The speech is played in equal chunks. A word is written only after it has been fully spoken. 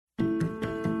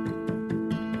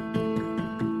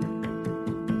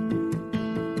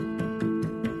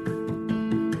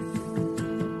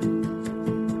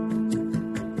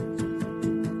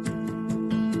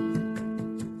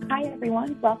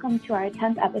everyone. Welcome to our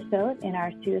 10th episode in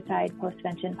our Suicide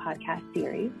Postvention podcast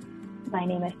series. My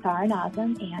name is Sarah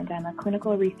Nazem, and I'm a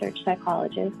clinical research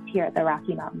psychologist here at the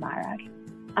Rocky Mountain MIRAC.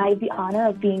 I have the honor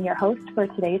of being your host for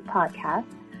today's podcast,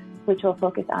 which will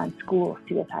focus on school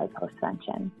suicide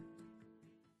postvention.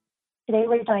 Today,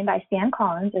 we're joined by Stan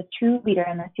Collins, a true leader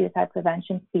in the suicide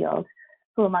prevention field,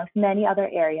 who, amongst many other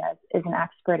areas, is an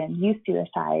expert in youth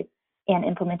suicide and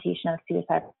implementation of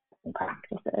suicide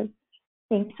practices.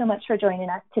 Thanks so much for joining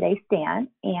us today, Stan.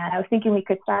 And I was thinking we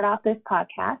could start off this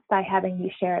podcast by having you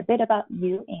share a bit about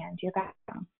you and your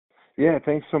background. Yeah,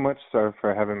 thanks so much, Sarah,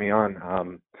 for having me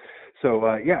on.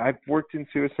 I've worked in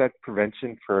suicide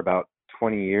prevention for about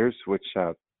 20 years, which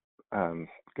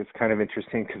is kind of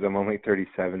interesting because I'm only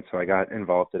 37, so I got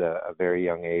involved at a very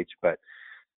young age. But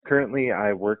currently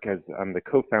I'm the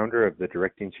co-founder of the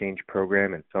Directing Change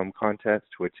program and film contest,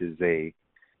 which is a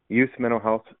youth mental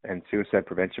health and suicide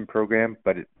prevention program,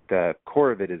 but the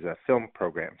core of it is a film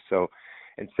program. So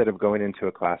instead of going into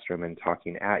a classroom and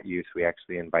talking at youth, we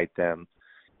actually invite them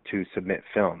to submit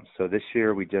films. So this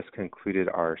year we just concluded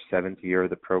our 7th year of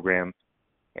the program,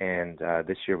 and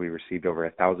this year we received over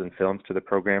 1,000 films to the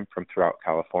program from throughout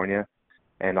California.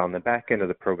 And on the back end of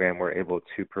the program, we're able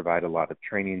to provide a lot of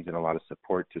trainings and a lot of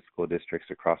support to school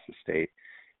districts across the state.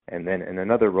 And then in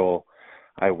another role,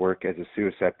 I work as a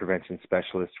suicide prevention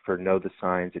specialist for Know the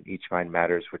Signs and Each Mind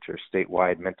Matters, which are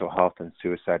statewide mental health and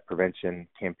suicide prevention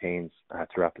campaigns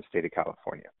throughout the state of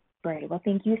California. Great. Well,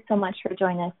 thank you so much for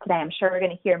joining us today. I'm sure we're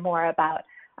going to hear more about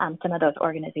some of those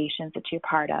organizations that you're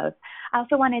part of. I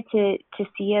also wanted to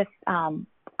see if kind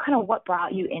of what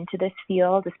brought you into this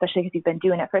field, especially because you've been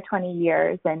doing it for 20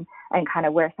 years, and kind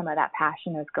of where some of that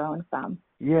passion has grown from.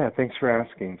 Yeah, thanks for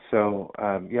asking. So,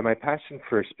 my passion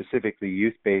for specifically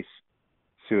youth-based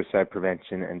suicide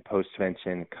prevention and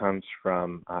postvention comes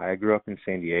from, I grew up in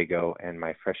San Diego, and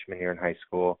my freshman year in high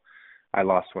school, I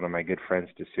lost one of my good friends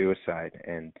to suicide.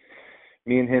 And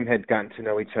me and him had gotten to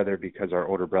know each other because our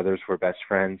older brothers were best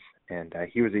friends, and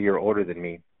he was a year older than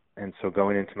me. And so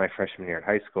going into my freshman year at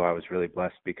high school, I was really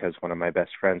blessed because one of my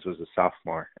best friends was a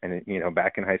sophomore. And,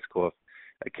 back in high school, if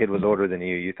a kid was older than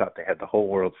you thought they had the whole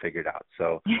world figured out.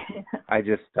 So I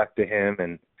just stuck to him,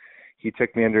 and he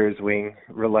took me under his wing,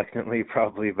 reluctantly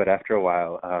probably, but after a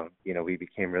while, we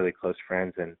became really close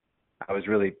friends. And I was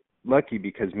really lucky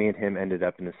because me and him ended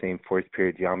up in the same fourth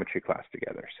period geometry class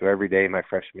together. So every day my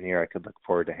freshman year, I could look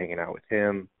forward to hanging out with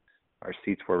him. Our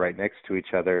seats were right next to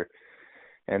each other.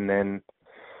 And then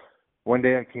one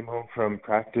day I came home from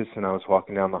practice and I was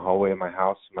walking down the hallway of my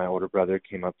house. My older brother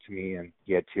came up to me and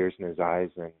he had tears in his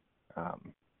eyes. And,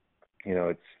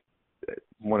 it's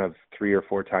one of 3 or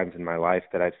 4 times in my life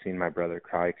that I've seen my brother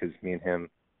cry because me and him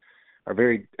are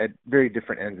at very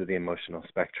different ends of the emotional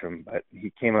spectrum. But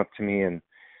he came up to me and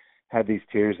had these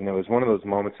tears, and it was one of those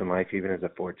moments in life, even as a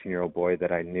 14-year-old boy,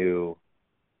 that I knew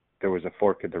there was a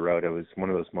fork in the road. It was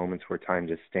one of those moments where time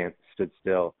just stood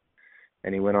still.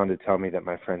 And he went on to tell me that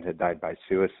my friend had died by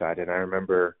suicide. And I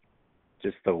remember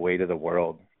just the weight of the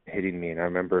world hitting me. And I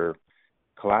remember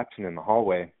collapsing in the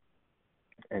hallway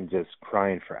and just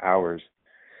crying for hours.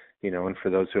 And for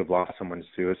those who have lost someone to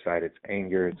suicide, it's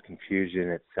anger, it's confusion,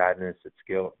 it's sadness, it's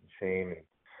guilt and shame. And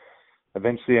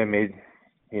eventually I made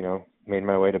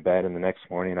my way to bed. And the next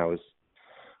morning I was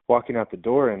walking out the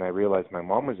door and I realized my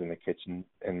mom was in the kitchen,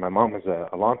 and my mom was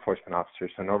a law enforcement officer.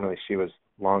 So normally she was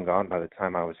long gone by the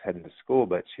time I was heading to school,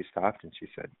 but she stopped and she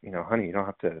said, honey, you don't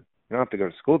have to go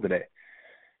to school today.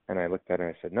 And I looked at her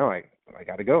and I said, no, I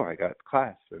got to go. I got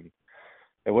class. And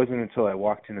it wasn't until I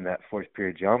walked into that fourth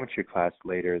period geometry class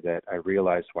later that I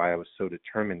realized why I was so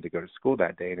determined to go to school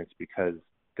that day. And it's because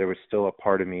there was still a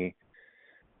part of me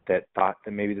that thought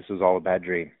that maybe this was all a bad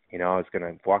dream. I was going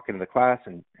to walk into the class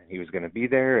and he was going to be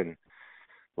there and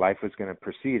life was going to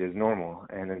proceed as normal.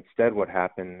 And instead what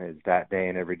happened is that day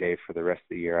and every day for the rest of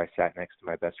the year, I sat next to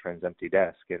my best friend's empty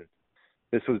desk. And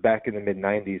this was back in the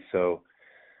mid-90s, so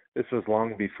this was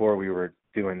long before we were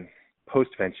doing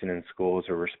postvention in schools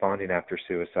or responding after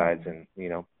suicides, and,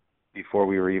 before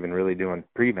we were even really doing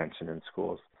prevention in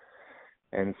schools.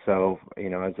 And so,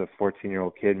 as a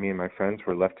 14-year-old kid, me and my friends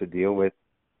were left to deal with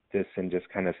this in just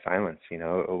kind of silence. It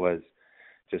was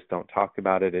just don't talk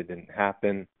about it. It didn't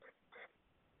happen.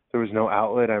 There was no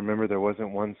outlet. I remember there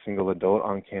wasn't one single adult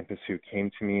on campus who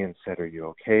came to me and said, are you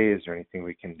okay? Is there anything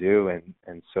we can do?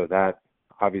 And so that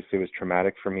obviously was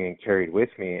traumatic for me and carried with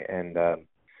me. And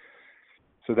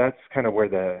so that's kind of where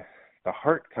the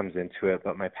heart comes into it.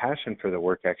 But my passion for the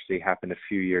work actually happened a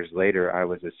few years later. I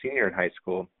was a senior in high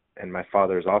school, and my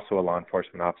father is also a law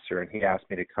enforcement officer, and he asked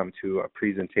me to come to a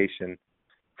presentation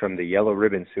from the Yellow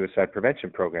Ribbon Suicide Prevention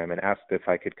Program and asked if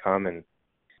I could come and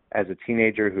as a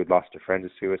teenager who had lost a friend to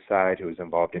suicide, who was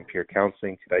involved in peer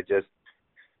counseling, could I just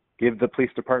give the police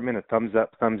department a thumbs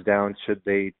up, thumbs down, should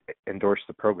they endorse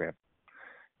the program?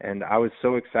 And I was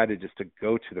so excited just to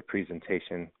go to the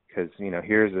presentation because,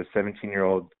 here's a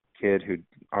 17-year-old kid who'd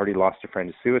already lost a friend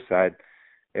to suicide.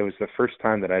 It was the first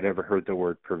time that I'd ever heard the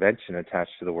word prevention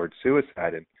attached to the word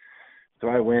suicide. And so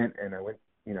I went,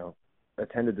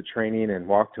 attended the training and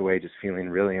walked away just feeling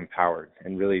really empowered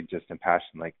and really just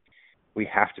impassioned. Like, why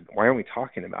aren't we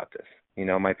talking about this?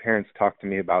 My parents talked to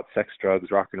me about sex, drugs,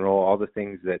 rock and roll, all the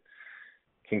things that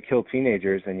can kill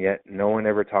teenagers, and yet no one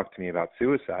ever talked to me about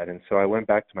suicide. And so I went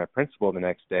back to my principal the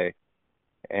next day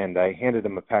and I handed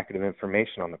him a packet of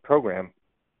information on the program.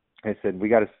 I said, we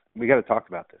got to talk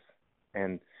about this.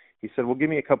 And he said, well, give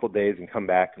me a couple of days and come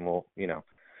back and we'll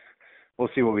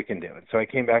see what we can do. And so I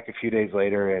came back a few days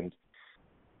later and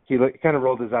he kind of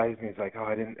rolled his eyes and he's like, oh,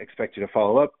 I didn't expect you to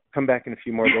follow up. Come back in a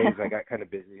few more days. I got kind of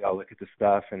busy. I'll look at the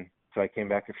stuff. And so I came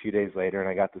back a few days later and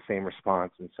I got the same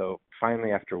response. And so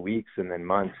finally, after weeks and then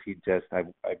months,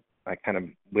 I kind of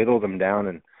whittled him down,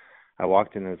 and I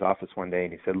walked into his office one day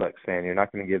and he said, look, Stan, you're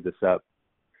not going to give this up.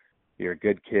 You're a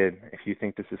good kid. If you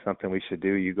think this is something we should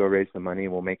do, you go raise the money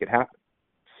and we'll make it happen.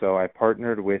 So I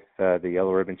partnered with the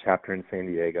Yellow Ribbon chapter in San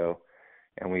Diego,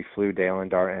 and we flew Dale and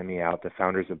Dar Emmy out, the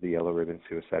founders of the Yellow Ribbon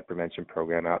Suicide Prevention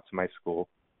Program, out to my school.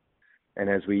 And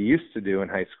as we used to do in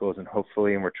high schools, and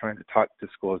we're trying to talk to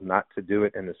schools not to do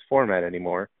it in this format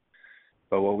anymore,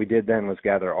 but what we did then was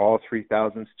gather all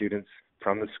 3,000 students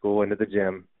from the school into the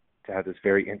gym to have this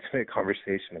very intimate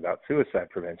conversation about suicide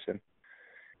prevention.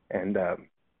 And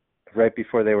right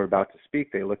before they were about to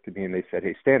speak, they looked at me and they said,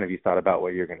 hey, Stan, have you thought about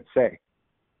what you're going to say?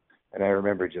 And I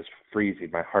remember just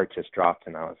freezing. My heart just dropped,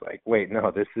 and I was like, wait, no,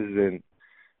 this isn't.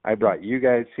 I brought you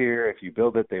guys here. If you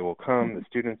build it, they will come. The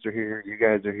students are here. You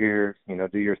guys are here.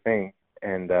 Do your thing.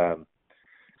 And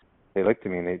they looked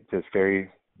at me and they just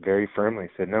very, very firmly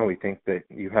said, no, we think that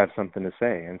you have something to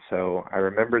say. And so I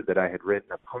remembered that I had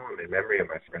written a poem in memory of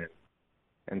my friend.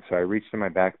 And so I reached in my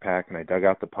backpack and I dug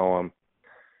out the poem.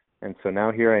 And so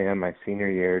now here I am, my senior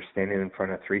year, standing in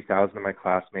front of 3,000 of my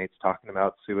classmates talking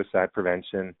about suicide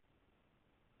prevention.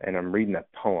 And I'm reading a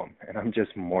poem, and I'm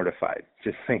just mortified,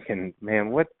 just thinking, man,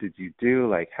 what did you do?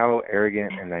 Like, how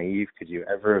arrogant and naive could you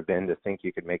ever have been to think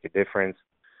you could make a difference?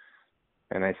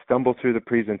 And I stumble through the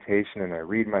presentation, and I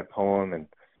read my poem, and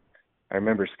I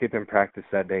remember skipping practice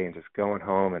that day and just going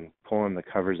home and pulling the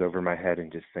covers over my head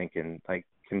and just thinking, like,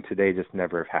 can today just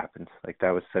never have happened? Like,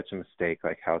 that was such a mistake.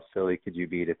 Like, how silly could you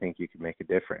be to think you could make a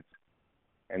difference?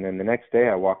 And then the next day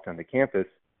I walked onto campus,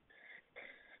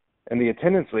 and the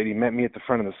attendance lady met me at the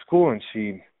front of the school, and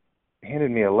she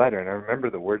handed me a letter, and I remember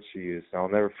the words she used. I'll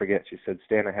never forget. She said,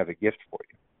 Stan, I have a gift for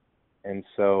you. And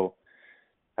so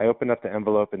I opened up the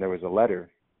envelope, and there was a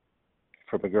letter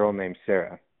from a girl named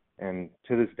Sarah. And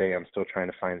to this day, I'm still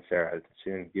trying to find Sarah. She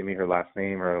didn't give me her last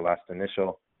name or her last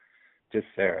initial, just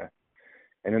Sarah.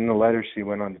 And in the letter, she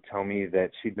went on to tell me that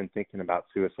she'd been thinking about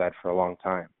suicide for a long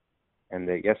time. And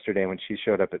that yesterday when she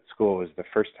showed up at school was the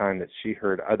first time that she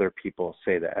heard other people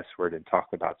say the S word and talk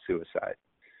about suicide.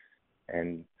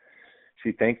 And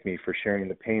she thanked me for sharing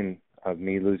the pain of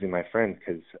me losing my friend,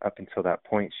 because up until that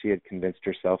point, she had convinced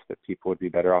herself that people would be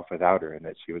better off without her and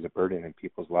that she was a burden in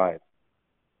people's lives.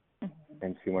 Mm-hmm.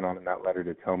 And she went on in that letter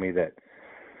to tell me that,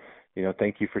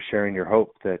 thank you for sharing your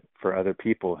hope that for other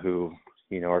people who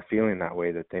are feeling that way,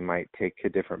 that they might take a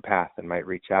different path and might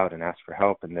reach out and ask for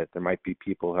help, and that there might be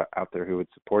people out there who would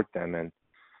support them. And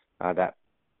that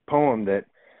poem that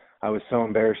I was so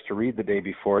embarrassed to read the day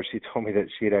before, she told me that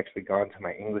she had actually gone to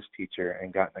my English teacher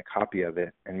and gotten a copy of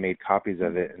it and made copies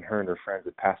of it, and her and her friends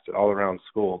had passed it all around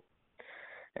school.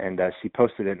 And she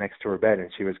posted it next to her bed, and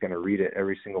she was going to read it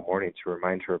every single morning to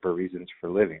remind her of her reasons for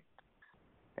living.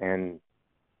 And,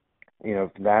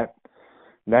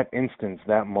 that instance,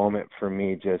 that moment for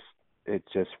me, it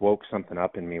just woke something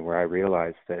up in me where I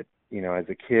realized that, as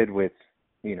a kid with,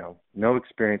 no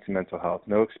experience in mental health,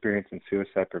 no experience in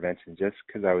suicide prevention, just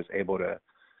because I was able to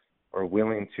or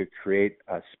willing to create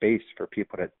a space for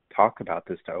people to talk about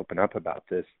this, to open up about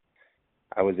this,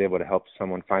 I was able to help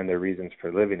someone find their reasons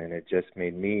for living. And it just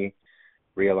made me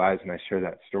realize, and I share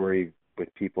that story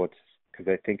with people, it's because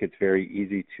I think it's very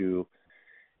easy to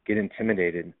get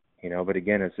intimidated. But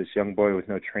again, as this young boy with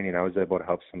no training, I was able to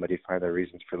help somebody find their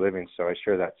reasons for living. So I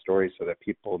share that story so that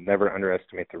people never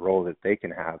underestimate the role that they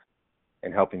can have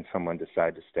in helping someone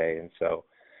decide to stay. And so,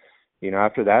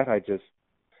 after that,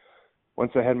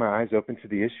 once I had my eyes open to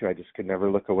the issue, I just could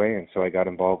never look away. And so I got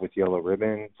involved with Yellow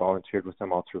Ribbon, volunteered with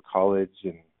them all through college,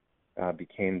 and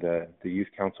became the youth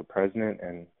council president.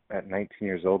 And at 19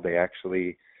 years old, they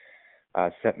actually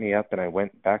set me up, and I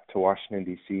went back to Washington,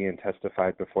 D.C. and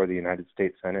testified before the United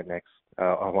States Senate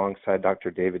alongside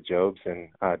Dr. David Jobes and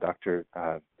Dr.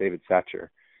 David Satcher,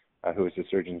 who was the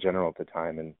Surgeon General at the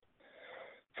time. And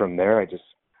from there, it's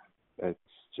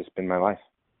just been my life.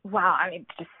 Wow. I mean,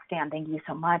 just Stan, thank you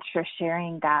so much for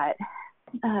sharing that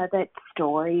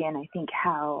story. And I think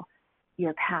how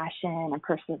your passion and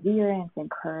perseverance and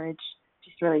courage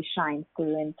just really shines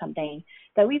through in something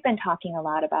that we've been talking a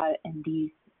lot about in these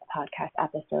podcast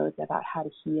episodes about how to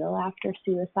heal after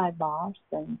suicide loss.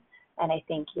 And I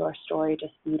think your story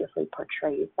just beautifully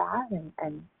portrays that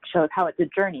and shows how it's a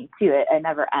journey too. It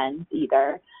never ends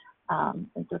either. And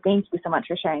so thank you so much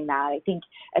for sharing that. I think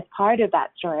as part of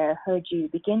that story, I heard you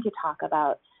begin to talk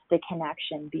about the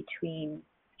connection between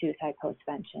suicide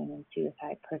postvention and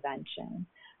suicide prevention.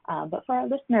 But for our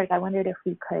listeners, I wondered if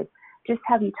we could just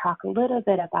have you talk a little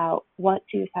bit about what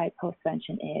suicide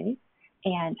postvention is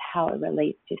and how it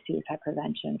relates to suicide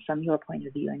prevention from your point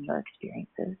of view and your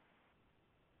experiences.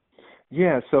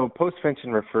 Yeah, so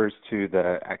postvention refers to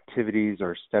the activities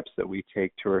or steps that we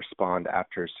take to respond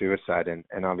after suicide.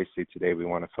 And obviously today we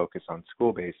want to focus on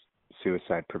school-based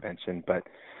suicide prevention. But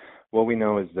what we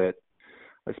know is that,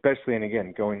 especially, and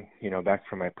again, going, back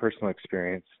from my personal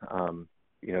experience,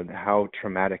 how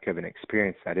traumatic of an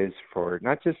experience that is for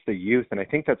not just the youth. And I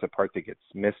think that's a part that gets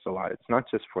missed a lot. It's not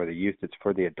just for the youth, it's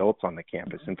for the adults on the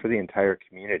campus and for the entire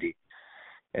community.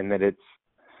 And that it's,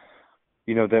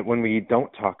 that when we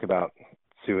don't talk about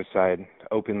suicide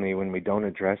openly, when we don't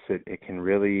address it, it can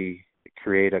really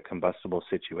create a combustible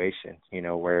situation,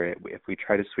 where if we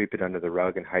try to sweep it under the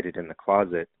rug and hide it in the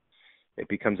closet, it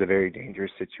becomes a very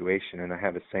dangerous situation. And I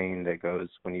have a saying that goes,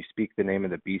 when you speak the name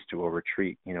of the beast, it will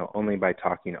retreat. Only by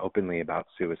talking openly about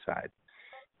suicide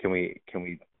can we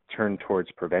turn towards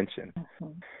prevention.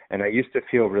 Mm-hmm. And I used to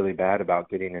feel really bad about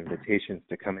getting invitations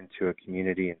to come into a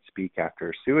community and speak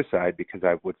after suicide because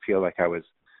I would feel like I was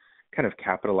kind of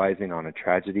capitalizing on a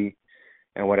tragedy.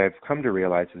 And what I've come to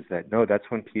realize is that, no,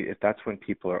 if that's when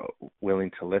people are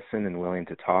willing to listen and willing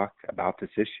to talk about this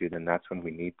issue, then that's when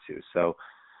we need to. So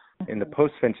in the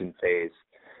postvention phase,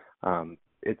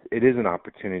 it is an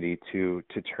opportunity to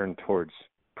turn towards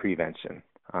prevention.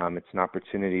 It's an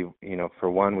opportunity, for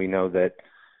one, we know that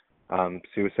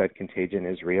suicide contagion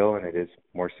is real and it is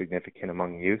more significant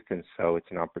among youth. And so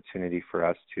it's an opportunity for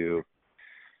us to,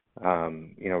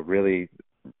 really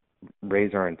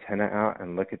raise our antenna out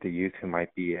and look at the youth who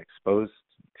might be exposed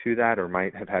to that or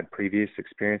might have had previous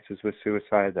experiences with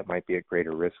suicide that might be at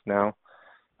greater risk now.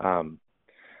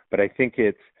 But I think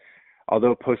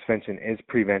although postvention is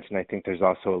prevention, I think there's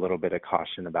also a little bit of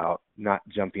caution about not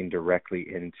jumping directly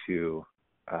into,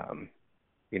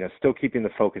 still keeping the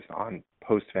focus on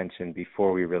postvention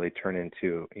before we really turn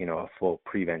into, a full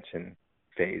prevention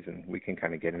phase. And we can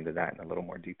kind of get into that in a little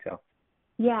more detail.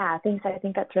 Yeah, thanks. I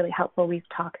think that's really helpful. We've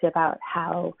talked about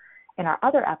how in our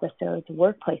other episodes,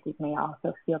 workplaces may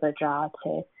also feel the draw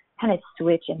to kind of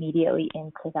switch immediately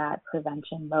into that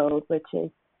prevention mode, which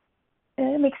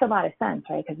it makes a lot of sense,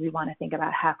 right? Because we want to think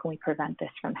about how can we prevent this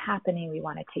from happening. We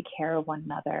want to take care of one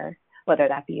another, whether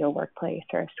that be a workplace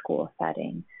or a school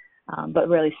setting, but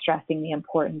really stressing the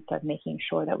importance of making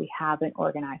sure that we have an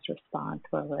organized response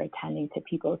where we're attending to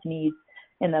people's needs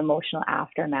in the emotional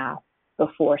aftermath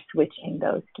before switching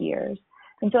those gears.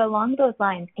 And so along those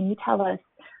lines, can you tell us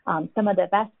some of the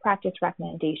best practice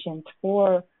recommendations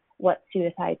for what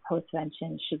suicide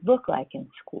postvention should look like in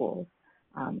schools?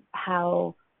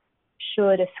 How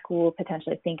should a school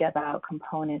potentially think about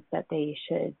components that they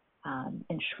should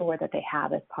ensure that they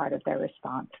have as part of their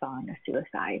response following a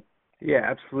suicide? Yeah,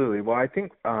 absolutely. Well, I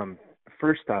think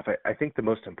first off, I think the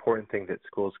most important thing that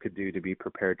schools could do to be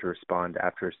prepared to respond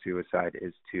after a suicide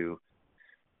is to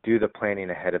do the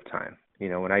planning ahead of time.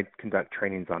 When I conduct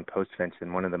trainings on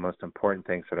postvention, one of the most important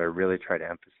things that I really try to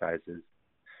emphasize is,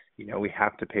 we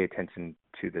have to pay attention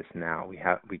to this now.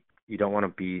 You don't want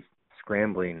to be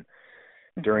scrambling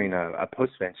during a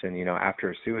postvention,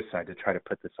 after a suicide to try to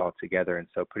put this all together. And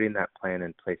so putting that plan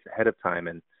in place ahead of time.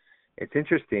 And it's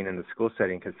interesting in the school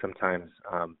setting because sometimes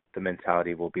the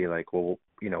mentality will be like, well,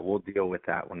 we'll deal with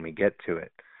that when we get to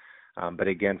it. But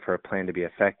again, for a plan to be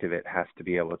effective, it has to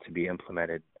be able to be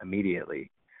implemented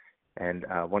immediately. And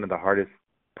one of the hardest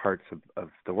parts of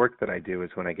the work that I do is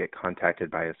when I get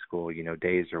contacted by a school,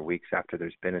 days or weeks after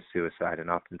there's been a suicide. And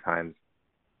oftentimes,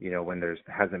 when there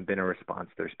hasn't been a response,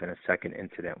 there's been a second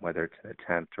incident, whether it's an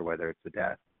attempt or whether it's a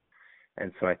death.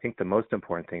 And so I think the most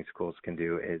important thing schools can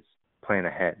do is plan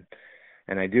ahead.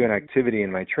 And I do an activity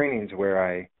in my trainings where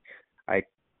I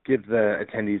give the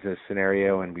attendees a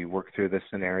scenario and we work through the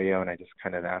scenario, and I just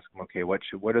kind of ask them, okay,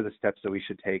 what are the steps that we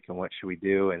should take and what should we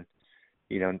do? And,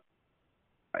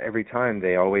 every time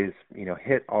they always,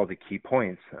 hit all the key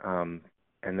points. And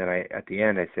then at the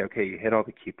end, I say, okay, you hit all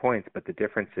the key points, but the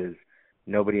difference is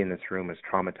nobody in this room is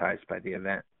traumatized by the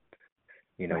event.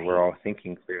 Right. We're all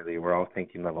thinking clearly, we're all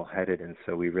thinking level-headed, and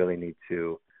so we really need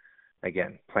to,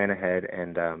 again, plan ahead.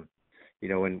 And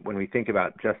when we think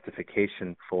about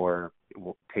justification for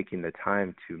taking the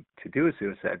time to do a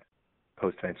suicide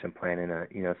postvention plan in a,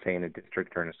 say in a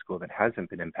district or in a school that hasn't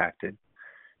been impacted,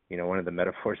 one of the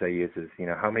metaphors I use is,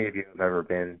 how many of you have ever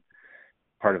been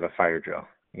part of a fire drill?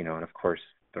 And of course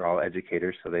they're all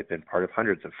educators, so they've been part of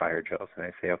hundreds of fire drills. And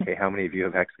I say, okay, how many of you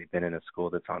have actually been in a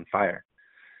school that's on fire?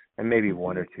 And maybe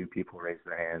one or two people raise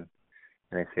their hand.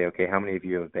 And I say, okay, how many of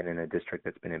you have been in a district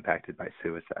that's been impacted by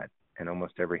suicide? And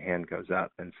almost every hand goes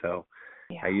up. And so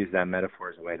I use that metaphor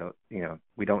as a way to,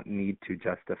 we don't need to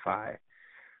justify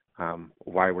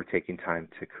why we're taking time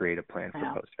to create a plan for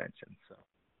postvention. So,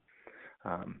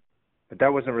 but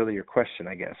that wasn't really your question,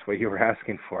 I guess. What you were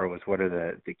asking for was what are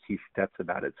the key steps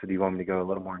about it. So do you want me to go a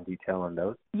little more in detail on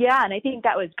those? Yeah, and I think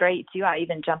that was great, too. I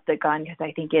even jumped the gun because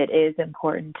I think it is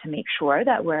important to make sure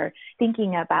that we're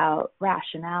thinking about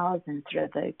rationales and sort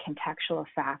of the contextual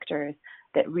factors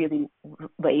that really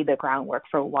lay the groundwork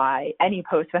for why any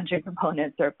postvention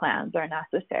components or plans are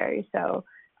necessary. So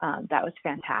that was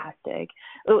fantastic.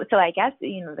 So I guess,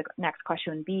 the next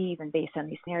question would be, even based on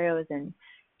these scenarios and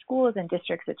schools and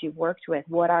districts that you've worked with,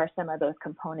 what are some of those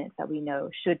components that we know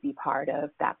should be part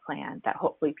of that plan that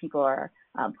hopefully people are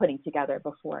putting together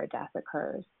before a death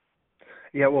occurs?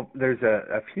 Yeah, well, there's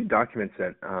a few documents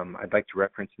that I'd like to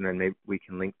reference, and then maybe we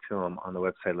can link to them on the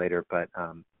website later. But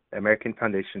the American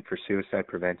Foundation for Suicide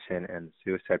Prevention and the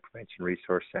Suicide Prevention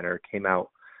Resource Center came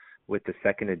out with the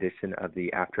second edition of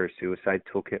the After a Suicide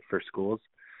Toolkit for Schools.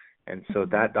 And so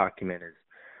that document is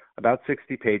about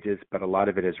 60 pages, but a lot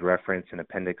of it is reference and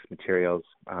appendix materials,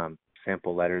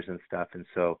 sample letters and stuff. And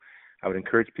so I would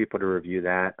encourage people to review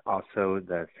that. Also,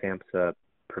 the SAMHSA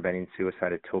Preventing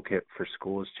Suicide Toolkit for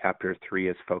Schools, Chapter 3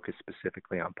 is focused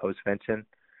specifically on postvention.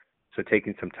 So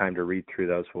taking some time to read through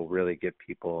those will really give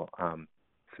people some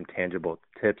tangible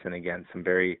tips. And again,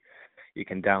 you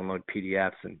can download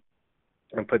PDFs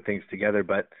and put things together.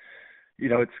 But,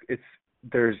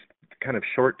 there's kind of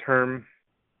short-term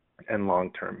and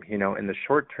long-term. In the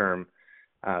short term,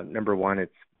 number one,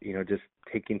 it's, just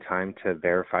taking time to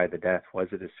verify the death. Was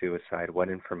it a suicide? What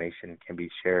information can be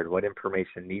shared? What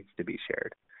information needs to be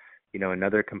shared?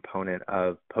 Another component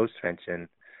of postvention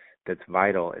that's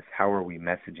vital is how are we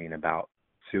messaging about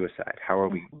suicide? How are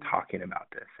we talking about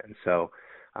this? And so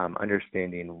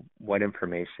understanding what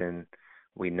information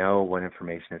we know, what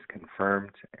information is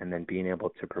confirmed, and then being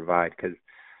able to provide, because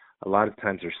a lot of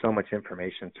times there's so much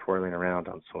information swirling around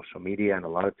on social media, and a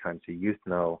lot of times the youth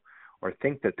know or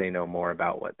think that they know more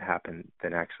about what happened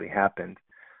than actually happened.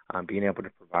 Being able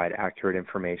to provide accurate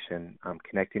information,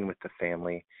 connecting with the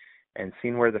family, and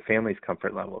seeing where the family's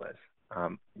comfort level is.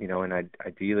 And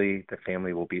ideally the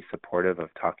family will be supportive of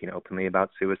talking openly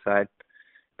about suicide,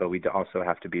 but we also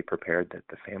have to be prepared that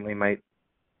the family might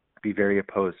be very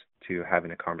opposed to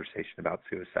having a conversation about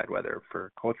suicide, whether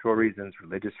for cultural reasons,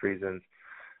 religious reasons,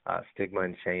 stigma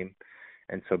and shame.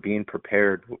 And so being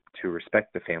prepared to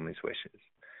respect the family's wishes.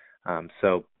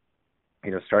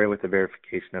 Starting with the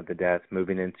verification of the death,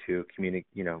 moving into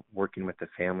working with the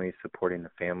family, supporting the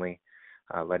family,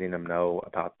 letting them know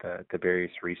about the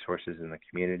various resources in the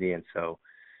community. And so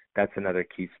that's another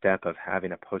key step of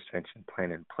having a postvention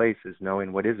plan in place, is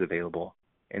knowing what is available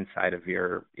inside of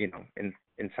your,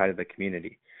 inside of the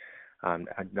community,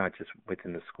 not just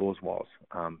within the school's walls,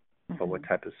 but what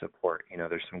type of support.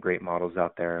 There's some great models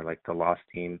out there, like the Lost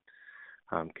Team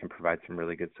can provide some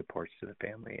really good supports to the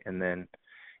family. And then,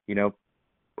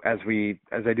 as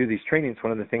I do these trainings,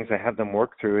 one of the things I have them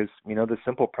work through is, the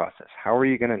simple process. How are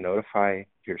you going to notify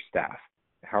your staff?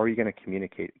 How are you going to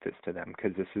communicate this to them?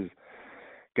 Because this is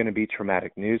going to be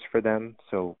traumatic news for them.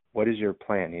 So what is your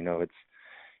plan? You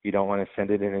don't want to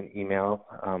send it in an email.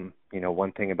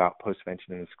 One thing about postvention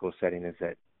in the school setting is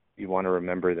that you want to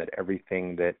remember that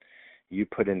everything that you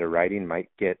put into writing might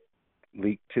get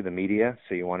leaked to the media.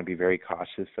 So you want to be very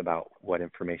cautious about what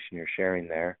information you're sharing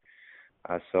there.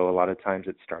 So a lot of times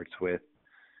it starts with,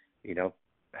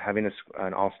 having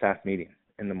an all-staff meeting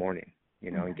in the morning,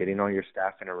 and getting all your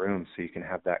staff in a room so you can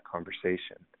have that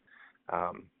conversation.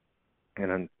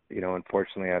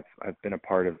 Unfortunately, I've been a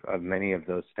part of many of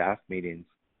those staff meetings,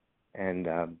 and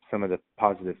some of the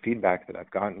positive feedback that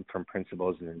I've gotten from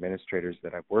principals and administrators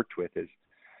that I've worked with is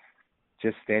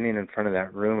just standing in front of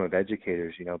that room of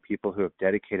educators, people who have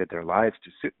dedicated their lives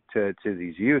to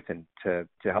these youth and to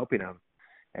helping them,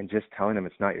 and just telling them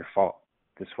it's not your fault.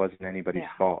 This wasn't anybody's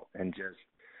fault. And just,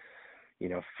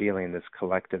 feeling this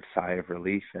collective sigh of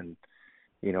relief. And,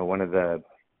 one of the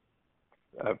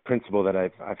principal that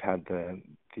I've had the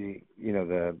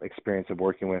experience of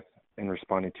working with and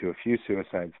responding to a few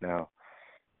suicides now,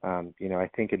 I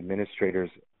think administrators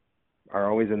are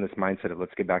always in this mindset of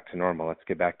let's get back to normal, let's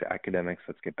get back to academics,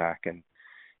 let's get back. And,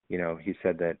 he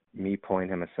said that me pulling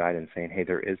him aside and saying, hey,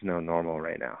 there is no normal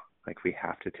right now. Like, we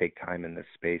have to take time in this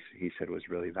space, he said was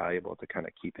really valuable to kind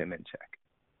of keep him in check.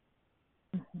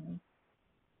 Mm-hmm.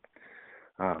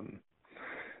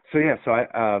 So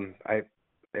I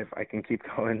if I can keep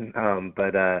going,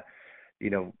 but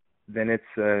then it's,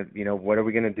 what are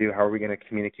we going to do? How are we going to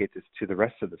communicate this to the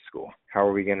rest of the school? How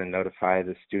are we going to notify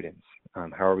the students?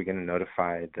 How are we going to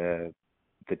notify the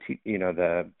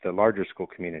larger school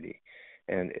community?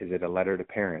 And is it a letter to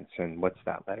parents? And what's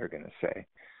that letter going to say?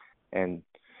 And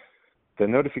the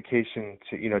notification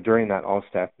to, during that all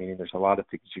staff meeting, there's a lot of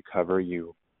things you cover.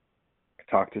 You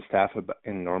talk to staff about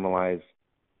and normalize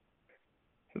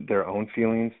their own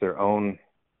feelings, their own,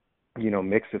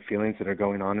 mix of feelings that are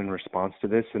going on in response to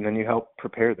this. And then you help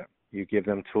prepare them. You give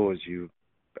them tools. You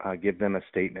give them a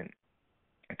statement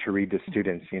to read to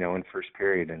students, in first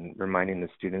period, and reminding the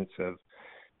students of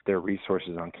their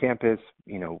resources on campus.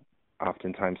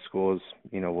 Oftentimes schools,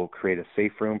 will create a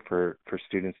safe room for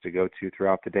students to go to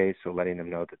throughout the day. So letting them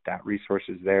know that resource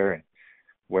is there and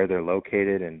where they're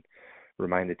located, and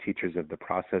remind the teachers of the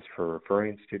process for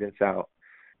referring students out.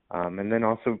 And then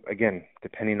also, again,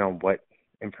 depending on what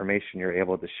information you're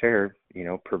able to share,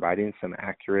 providing some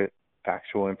accurate,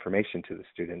 factual information to the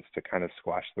students to kind of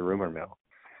squash the rumor mill.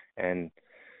 And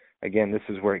again, this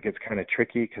is where it gets kind of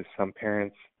tricky, because some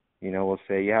parents, will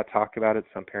say, yeah, talk about it.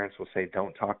 Some parents will say,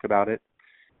 don't talk about it.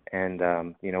 And,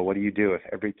 what do you do if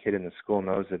every kid in the school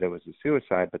knows that it was a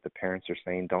suicide, but the parents are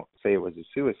saying, don't say it was a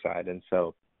suicide? And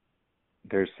so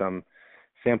there's some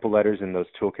sample letters in those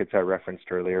toolkits I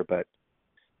referenced earlier, but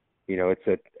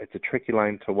it's a tricky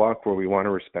line to walk, where we want to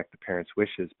respect the parents'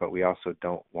 wishes, but we also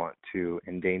don't want to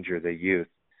endanger the youth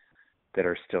that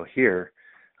are still here,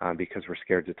 because we're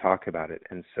scared to talk about it.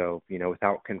 And so,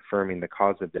 without confirming the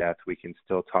cause of death, we can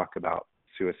still talk about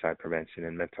suicide prevention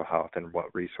and mental health and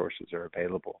what resources are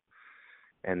available.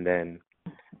 And then,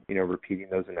 repeating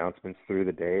those announcements through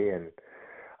the day,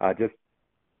 and just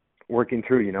working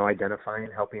through, identifying,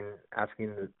 helping, asking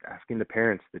the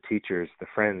parents, the teachers, the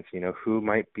friends, who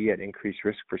might be at increased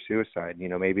risk for suicide.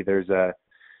 Maybe there's a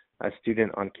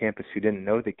student on campus who didn't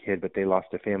know the kid, but they lost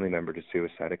a family member to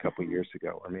suicide a couple years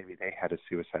ago, or maybe they had a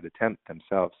suicide attempt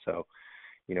themselves. So,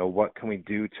 what can we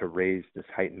do to raise this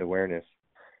heightened awareness,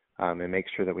 and make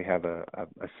sure that we have a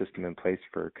system in place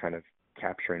for kind of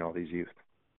capturing all these youth?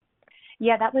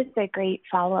 Yeah, that was a great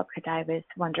follow-up, because I was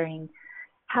wondering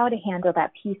how to handle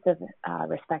that piece of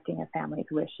respecting a family's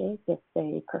wishes if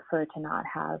they prefer to not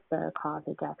have the cause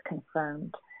of death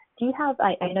confirmed. Do you have,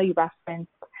 I know you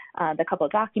referenced the couple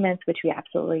of documents, which we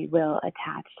absolutely will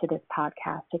attach to this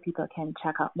podcast so people can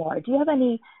check out more. Do you have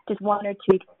any, just one or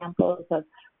two examples of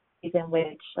ways in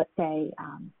which, let's say,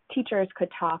 teachers could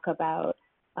talk about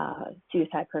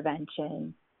suicide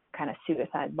prevention, kind of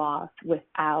suicide loss,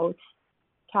 without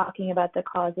talking about the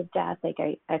cause of death? Like,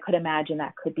 I could imagine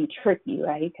that could be tricky,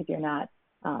 right? Because you're not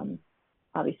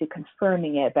obviously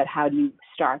confirming it, but how do you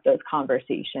start those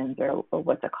conversations, or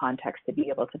what's the context to be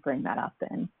able to bring that up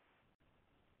in?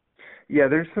 Yeah,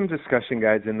 there's some discussion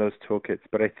guides in those toolkits,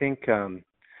 but I think, the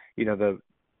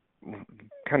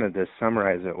kind of to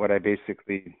summarize it, what I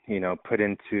basically, put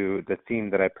into the theme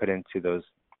that I put into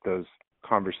those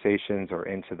conversations or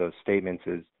into those statements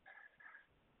is,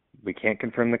 we can't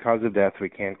confirm the cause of death. We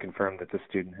can't confirm that the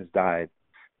student has died.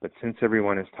 But since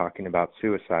everyone is talking about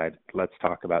suicide, let's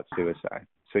talk about suicide.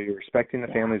 So you're respecting the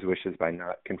family's wishes by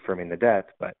not confirming the death,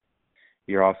 but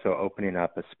you're also opening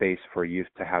up a space for youth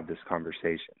to have this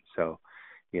conversation. So,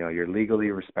 you're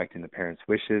legally respecting the parents'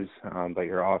 wishes, but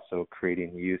you're also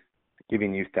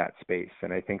giving youth that space.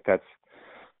 And I think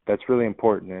that's really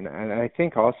important. And I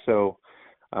think also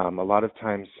a lot of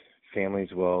times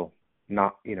families will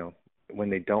not, when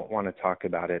they don't want to talk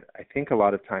about it, I think a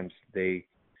lot of times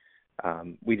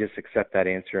we just accept that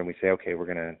answer and we say, okay,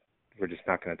 we're just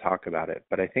not going to talk about it.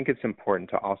 But I think it's important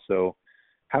to also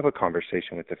have a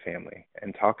conversation with the family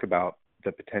and talk about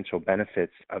the potential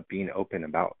benefits of being open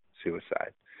about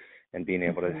suicide and being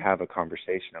able to have a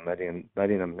conversation and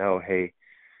letting them know, hey,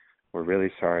 we're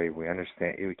really sorry. We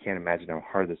understand. We can't imagine how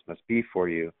hard this must be for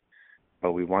you,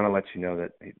 but we want to let you know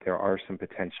that there are some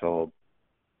potential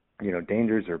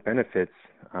dangers or benefits,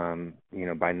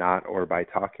 by not or by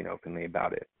talking openly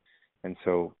about it. And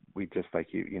so we just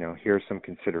here are some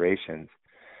considerations.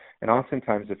 And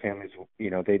oftentimes the families,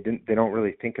 they don't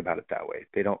really think about it that way.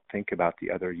 They don't think about the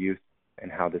other youth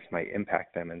and how this might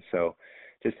impact them. And so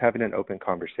just having an open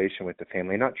conversation with the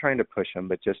family, not trying to push them,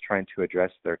 but just trying to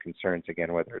address their concerns,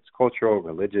 again, whether it's cultural,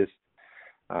 religious,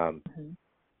 and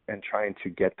trying to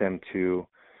get them to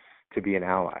be an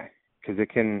ally. Because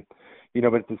it can,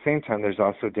 but at the same time, there's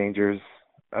also dangers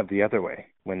of the other way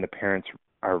when the parents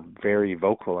are very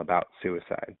vocal about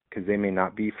suicide, because they may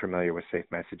not be familiar with safe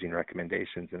messaging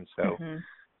recommendations. And so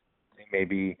they may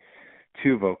be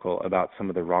too vocal about some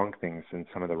of the wrong things and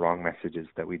some of the wrong messages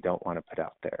that we don't want to put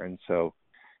out there. And so,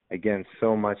 again,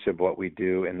 so much of what we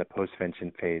do in the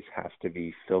postvention phase has to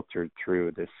be filtered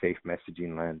through this safe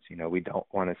messaging lens. We don't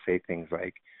want to say things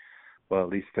like, well, at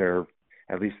least they're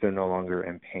no longer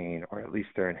in pain, or at least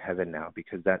they're in heaven now,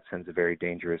 because that sends a very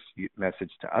dangerous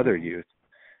message to other youth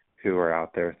who are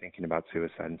out there thinking about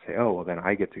suicide and say, oh, well, then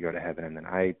I get to go to heaven and then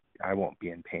I won't be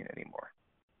in pain anymore.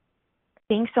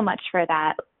 Thanks so much for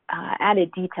that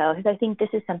added detail, because I think this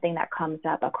is something that comes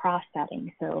up across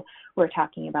settings. So we're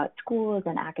talking about schools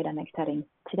and academic settings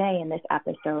today in this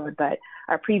episode, but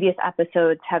our previous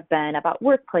episodes have been about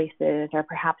workplaces or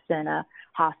perhaps in a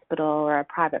hospital or a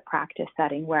private practice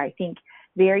setting, where I think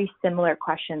very similar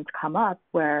questions come up,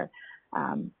 where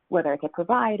whether it's a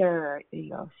provider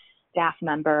or staff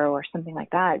member or something like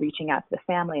that, reaching out to the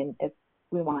family, and if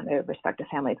we want to respect the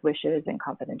family's wishes and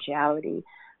confidentiality,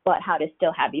 but how to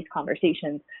still have these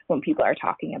conversations when people are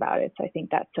talking about it. So I think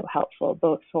that's so helpful,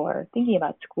 both for thinking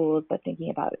about schools, but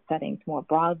thinking about settings more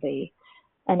broadly.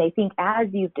 And I think as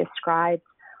you've described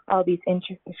all these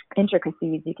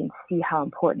intricacies, you can see how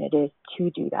important it is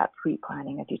to do that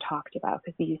pre-planning, as you talked about,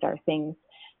 because these are things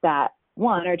that,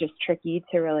 one, are just tricky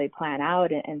to really plan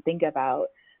out and think about,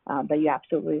 but you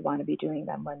absolutely want to be doing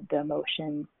them when the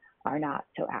emotions are not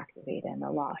so activated and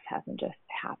the loss hasn't just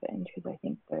happened, because I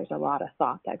think there's a lot of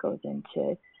thought that goes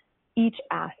into each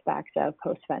aspect of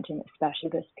postvention, especially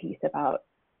this piece about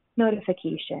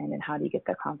notification and how do you get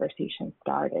the conversation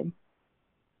started.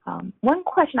 One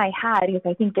question I had, because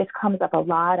I think this comes up a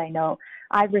lot, I know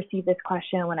I've received this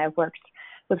question when I've worked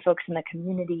with folks in the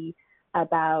community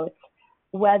about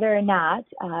whether or not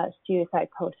suicide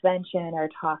postvention or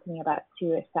talking about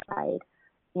suicide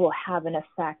will have an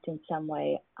effect in some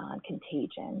way on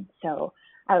contagion. So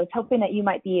I was hoping that you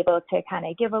might be able to kind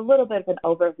of give a little bit of an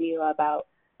overview about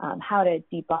how to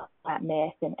debunk that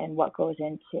myth and what goes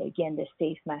into, again, the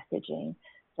safe messaging,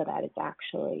 so that it's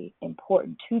actually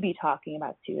important to be talking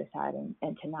about suicide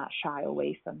and to not shy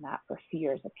away from that for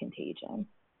fears of contagion.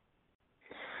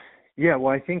 Yeah,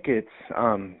 well, I think it's,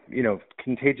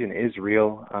 contagion is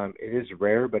real. It is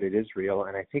rare, but it is real.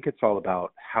 And I think it's all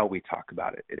about how we talk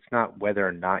about it. It's not whether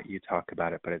or not you talk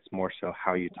about it, but it's more so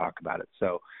how you talk about it.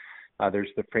 So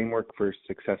there's the Framework for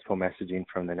Successful Messaging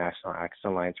from the National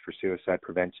Action Alliance for Suicide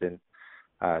Prevention,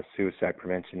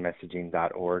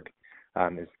 suicidepreventionmessaging.org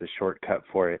is the shortcut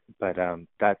for it. But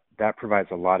that provides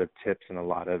a lot of tips and a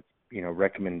lot of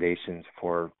recommendations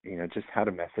for, just how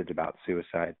to message about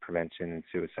suicide prevention and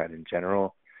suicide in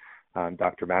general.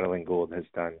 Dr. Madeline Gould has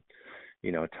done,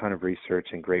 a ton of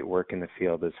research and great work in the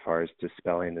field as far as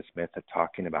dispelling this myth of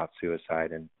talking about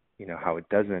suicide and, how it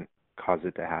doesn't cause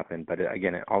it to happen. But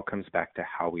again, it all comes back to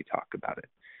how we talk about it.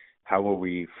 How are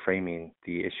we framing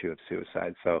the issue of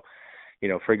suicide? So,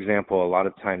 for example, a lot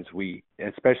of times we,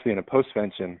 especially in a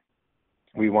postvention,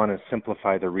 we want to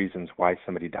simplify the reasons why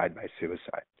somebody died by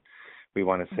suicide. We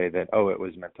want to say that, oh, it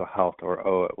was mental health, or,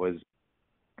 oh, it was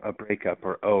a breakup,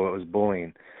 or, oh, it was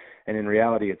bullying. And in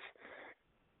reality, it's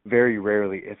very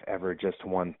rarely, if ever, just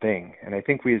one thing. And I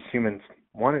think we as humans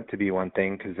want it to be one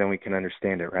thing, because then we can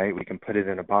understand it, right? We can put it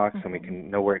in a box and we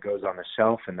can know where it goes on the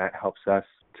shelf, and that helps us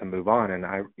to move on. And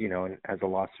I, as a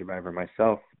loss survivor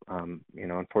myself,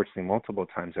 unfortunately multiple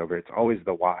times over, it's always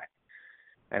the why.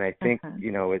 And I think,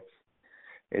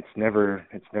 it's never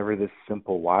this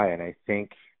simple why. And I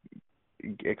think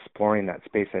exploring that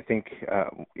space, I think,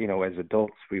 as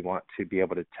adults, we want to be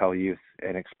able to tell youth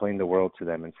and explain the world to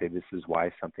them and say, this is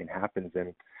why something happens.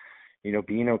 And,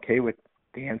 being okay with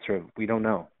the answer of, we don't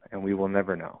know and we will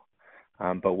never know.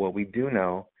 But what we do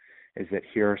know is that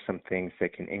here are some things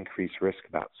that can increase risk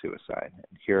about suicide.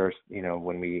 Here are,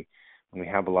 when we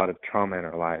have a lot of trauma in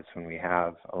our lives, when we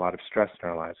have a lot of stress in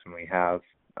our lives, when we have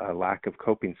a lack of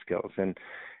coping skills, and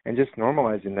just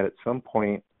normalizing that at some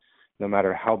point, no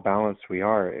matter how balanced we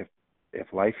are,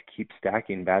 if life keeps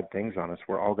stacking bad things on us,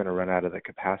 we're all going to run out of the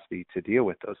capacity to deal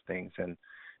with those things. And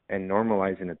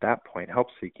normalizing at that point, help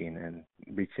seeking and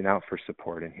reaching out for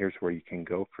support. And here's where you can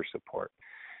go for support.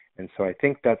 And so I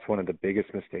think that's one of the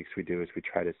biggest mistakes we do, is we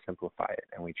try to simplify it,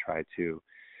 and we try to,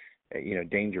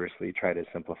 dangerously try to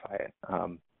simplify it.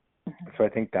 So I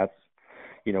think that's,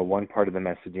 one part of the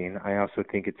messaging. I also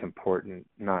think it's important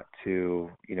not to,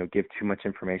 give too much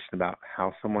information about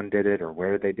how someone did it or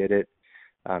where they did it,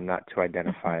 not to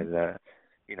identify the,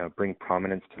 bring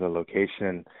prominence to the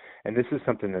location. And this is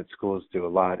something that schools do a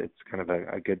lot. It's kind of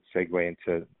a good segue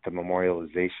into the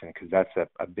memorialization, because that's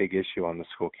a big issue on the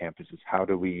school campus, is how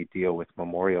do we deal with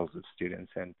memorials of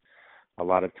students? And a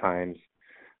lot of times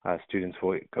students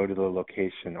will go to the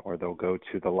location, or they'll go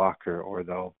to the locker, or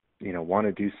they'll, want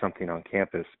to do something on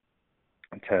campus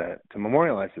to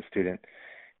memorialize the student.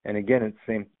 And again, it's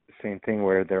the same thing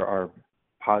where there are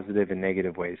positive and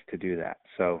negative ways to do that.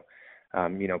 So,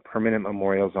 permanent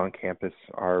memorials on campus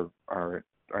are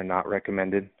not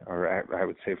recommended, or I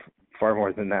would say far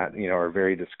more than that, are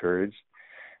very discouraged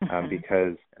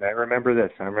because, and I remember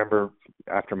this,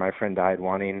 after my friend died,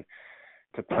 wanting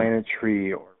to plant a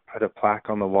tree or put a plaque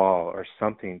on the wall or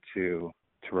something to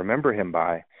remember him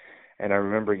by. And I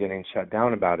remember getting shut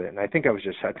down about it. And I think I was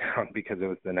just shut down because it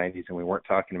was the 90s and we weren't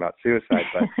talking about suicide.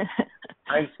 But in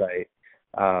hindsight,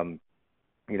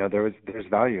 there's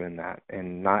value in that,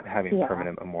 and not having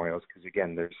permanent memorials, because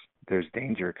again, there's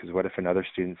danger, because what if another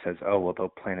student says, oh, well, they'll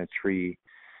plant a tree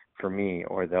for me,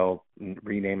 or they'll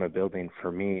rename a building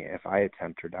for me if I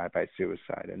attempt or die by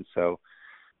suicide. And so,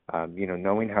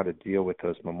 knowing how to deal with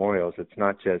those memorials, it's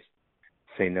not just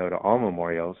say no to all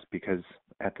memorials, because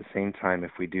at the same time, if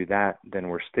we do that, then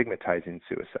we're stigmatizing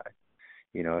suicide.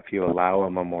 If you allow a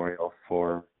memorial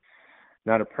for,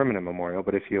 not a permanent memorial,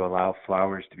 but if you allow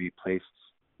flowers to be placed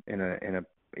in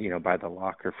a by the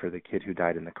locker for the kid who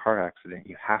died in the car accident,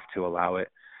 you have to allow it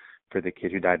for the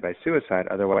kid who died by suicide.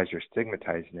 Otherwise, you're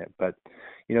stigmatizing it. But,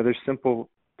 there's simple,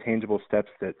 tangible steps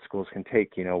that schools can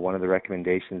take. One of the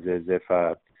recommendations is, if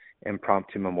a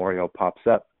impromptu memorial pops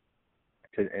up,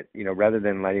 to, rather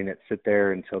than letting it sit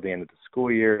there until the end of the school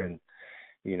year and,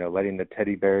 letting the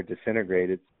teddy bear disintegrate,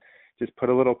 it's just put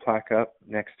a little plaque up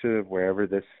next to wherever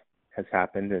this has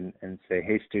happened, and say,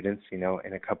 hey, students, in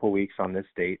a couple of weeks on this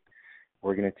date,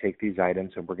 we're going to take these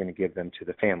items and we're going to give them to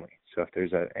the family. So if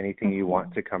there's anything you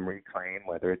want to come reclaim,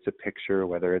 whether it's a picture,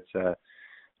 whether it's a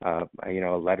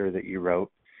letter that you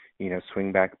wrote,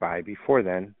 swing back by before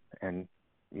then, and,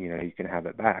 you can have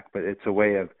it back. But it's a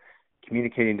way of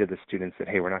communicating to the students that,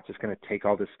 hey, we're not just going to take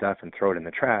all this stuff and throw it in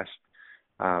the trash.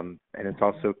 And it's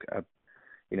also,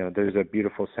 there's a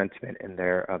beautiful sentiment in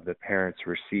there of the parents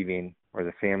receiving, or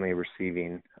the family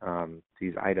receiving,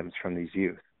 these items from these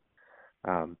youth.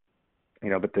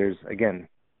 But there's, again,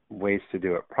 ways to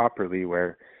do it properly,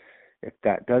 where if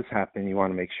that does happen, you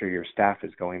want to make sure your staff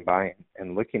is going by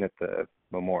and looking at the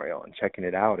memorial and checking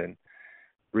it out and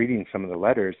reading some of the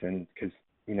letters. And because,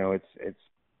 it's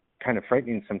kind of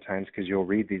frightening sometimes, because you'll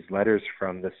read these letters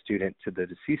from the student to the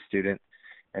deceased student,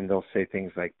 and they'll say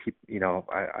things like,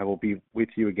 I will be with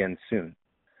you again soon.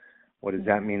 What does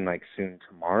that mean, like soon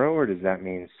tomorrow, or does that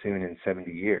mean soon in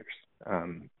 70 years?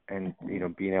 And,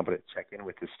 being able to check in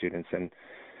with the students. And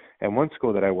one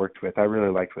school that I worked with, I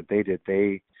really liked what they did.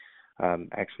 They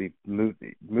actually moved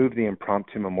the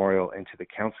impromptu memorial into the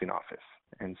counseling office.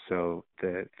 And so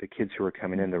the kids who were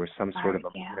coming in, there was some sort of,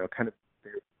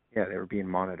 they were being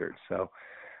monitored. So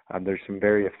there's some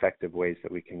very effective ways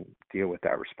that we can deal with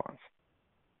that response.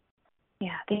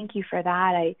 Yeah, thank you for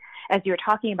that. As you're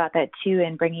talking about that too,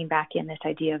 and bringing back in this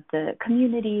idea of the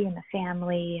community and the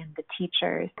family and the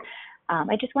teachers,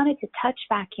 I just wanted to touch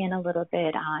back in a little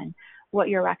bit on what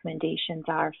your recommendations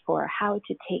are for how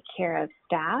to take care of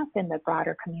staff and the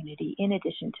broader community, in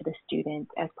addition to the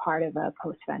students, as part of a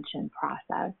postvention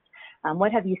process.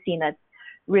 What have you seen that's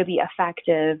really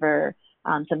effective, or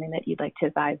something that you'd like to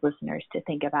advise listeners to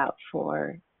think about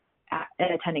for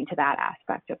attending to that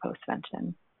aspect of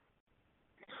postvention?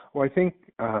 Well, I think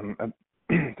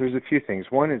there's a few things.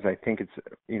 One is, I think it's,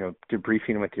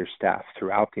 debriefing with your staff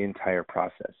throughout the entire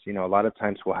process. A lot of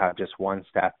times we'll have just one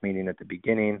staff meeting at the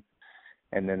beginning,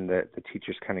 and then the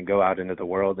teachers kind of go out into the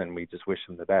world and we just wish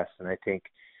them the best. And I think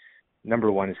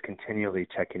number one is continually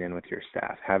checking in with your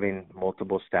staff, having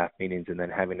multiple staff meetings, and then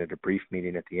having a debrief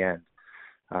meeting at the end,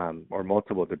 or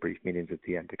multiple debrief meetings at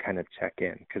the end to kind of check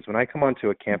in. Because when I come onto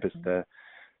a campus, the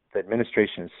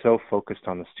administration is so focused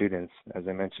on the students, as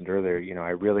I mentioned earlier, I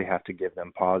really have to give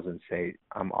them pause and say,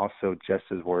 I'm also just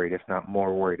as worried, if not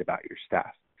more worried, about your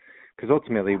staff. Because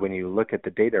ultimately, when you look at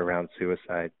the data around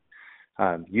suicide,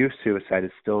 youth suicide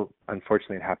is still,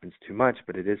 unfortunately, it happens too much,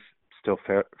 but it is still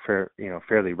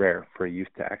fairly rare for a youth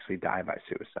to actually die by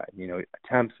suicide.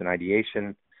 Attempts and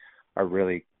ideation are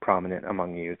really prominent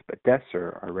among youth, but deaths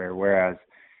are rare, whereas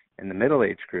in the middle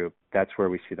age group, that's where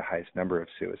we see the highest number of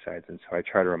suicides. And so I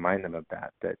try to remind them of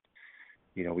that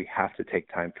we have to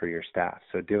take time for your staff.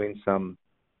 So doing some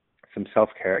some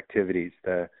self-care activities.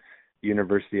 The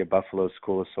University of Buffalo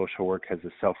School of Social Work has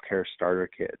a self-care starter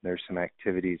kit. There's some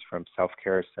activities from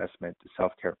self-care assessment to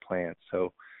self-care plans.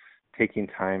 So taking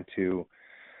time to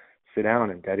sit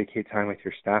down and dedicate time with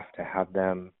your staff to have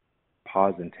them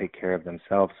pause and take care of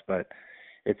themselves. But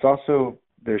it's also,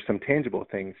 there's some tangible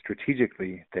things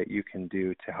strategically that you can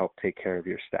do to help take care of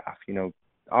your staff.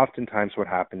 Oftentimes what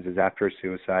happens is after a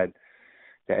suicide,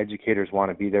 the educators want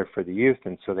to be there for the youth,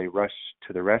 and so they rush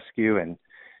to the rescue, and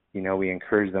we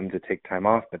encourage them to take time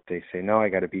off, but they say, no, I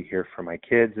got to be here for my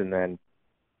kids. And then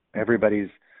everybody's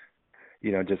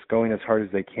just going as hard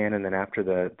as they can, and then after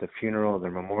the funeral, the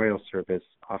memorial service,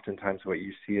 oftentimes what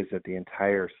you see is that the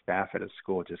entire staff at a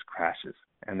school just crashes,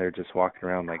 and they're just walking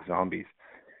around like zombies.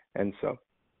 And so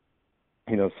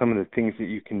some of the things that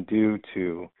you can do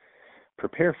to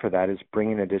prepare for that is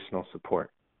bring in additional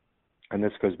support. And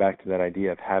this goes back to that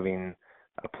idea of having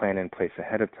a plan in place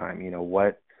ahead of time.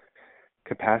 What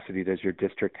capacity does your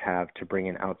district have to bring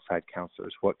in outside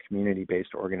counselors? What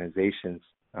community-based organizations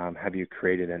have you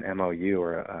created an MOU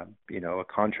or a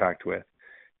contract with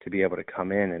to be able to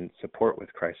come in and support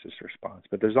with crisis response?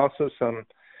 But there's also some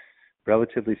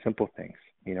relatively simple things,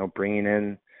 bringing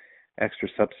in extra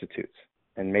substitutes.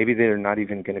 And maybe they're not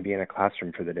even going to be in a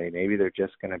classroom for the day. Maybe they're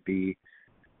just going to be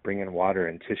bringing water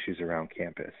and tissues around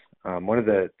campus. One of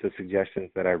the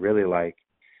suggestions that I really like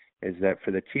is that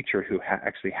for the teacher who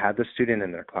actually had the student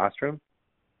in their classroom,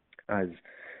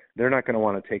 they're not going to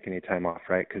want to take any time off,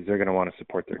 right? Because they're going to want to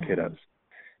support their kiddos.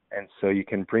 And so you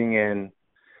can bring in,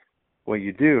 what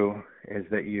you do is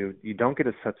that you don't get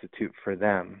a substitute for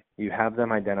them. You have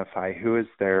them identify who is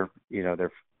their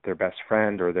best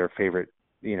friend or their favorite,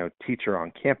 teacher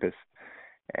on campus,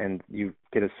 and you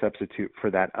get a substitute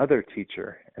for that other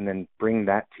teacher, and then bring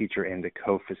that teacher in to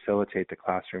co-facilitate the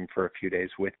classroom for a few days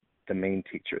with the main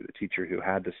teacher, the teacher who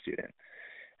had the student.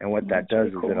 And what that does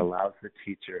is it allows the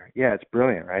teacher, it's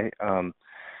brilliant, right?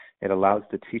 It allows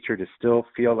the teacher to still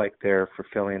feel like they're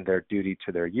fulfilling their duty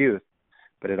to their youth,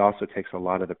 but it also takes a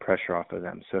lot of the pressure off of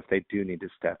them. So if they do need to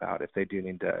step out, if they do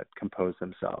need to compose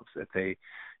themselves, if they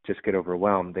just get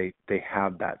overwhelmed, they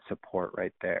have that support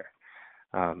right there.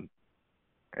 And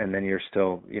then you're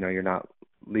still, you're not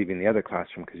leaving the other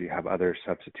classroom because you have other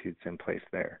substitutes in place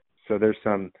there. So there's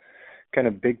some kind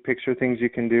of big picture things you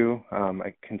can do,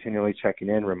 continually checking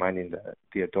in, reminding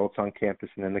the adults on campus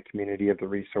and in the community of the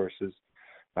resources.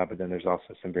 But then there's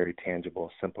also some very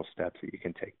tangible, simple steps that you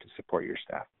can take to support your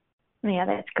staff. Yeah,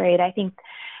 that's great. I think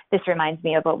this reminds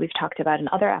me of what we've talked about in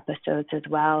other episodes as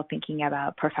well, thinking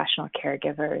about professional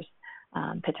caregivers,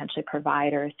 potentially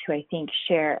providers who I think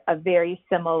share a very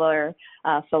similar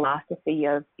philosophy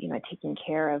of, taking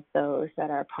care of those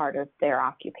that are part of their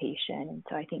occupation. And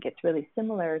so I think it's really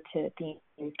similar to themes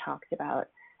we've talked about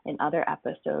in other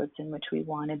episodes in which we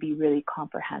want to be really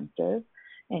comprehensive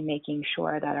in making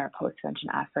sure that our post-vention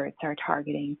efforts are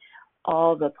targeting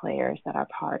all the players that are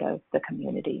part of the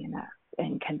community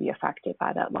and can be affected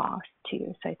by that loss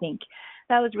too. So I think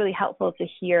that was really helpful to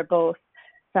hear both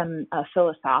from a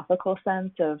philosophical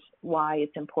sense of why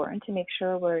it's important to make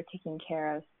sure we're taking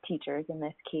care of teachers in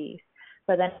this case,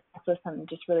 but then also some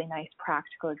just really nice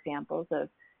practical examples of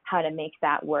how to make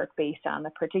that work based on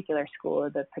the particular school or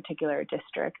the particular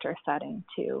district or setting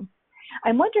too.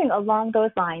 I'm wondering along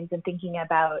those lines and thinking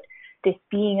about this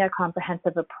being a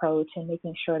comprehensive approach and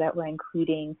making sure that we're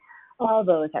including all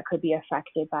those that could be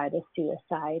affected by the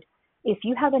suicide, if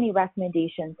you have any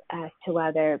recommendations as to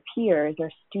whether peers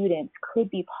or students could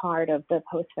be part of the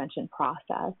postvention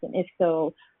process, and if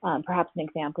so, perhaps an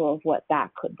example of what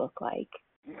that could look like.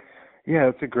 Yeah,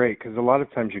 that's a great, because a lot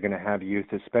of times you're going to have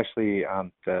youth, especially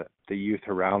the youth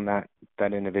around that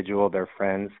individual, their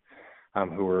friends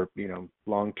who are,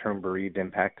 long-term bereaved,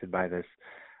 impacted by this.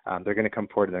 They're going to come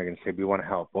forward and they're going to say, we want to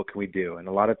help. What can we do? And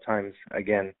a lot of times,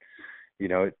 again,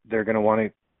 they're going to want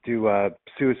to do a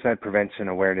Suicide Prevention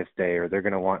Awareness Day, or they're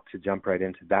going to want to jump right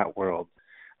into that world,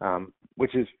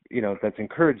 which is, that's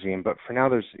encouraging. But for now,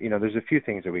 there's a few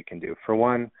things that we can do. For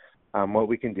one, what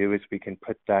we can do is we can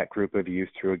put that group of youth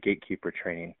through a gatekeeper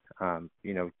training,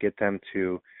 get them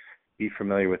to be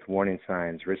familiar with warning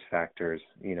signs, risk factors,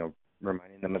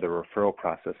 reminding them of the referral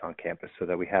process on campus so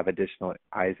that we have additional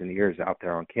eyes and ears out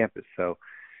there on campus. So,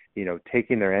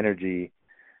 taking their energy,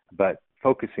 but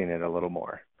focusing it a little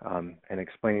more, and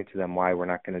explaining to them why we're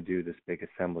not going to do this big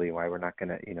assembly, why we're not going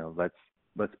to,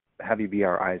 let's have you be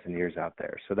our eyes and ears out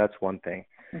there. So that's one thing.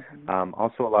 Mm-hmm.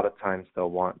 Also, a lot of times they'll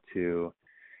want to,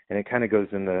 and it kind of goes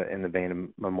in the vein of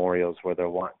memorials, where they'll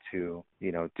want to,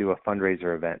 do a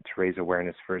fundraiser event to raise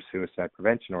awareness for a suicide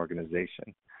prevention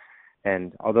organization.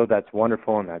 And although that's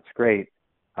wonderful and that's great,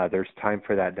 There's time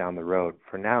for that down the road.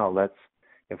 For now,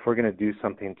 if we're going to do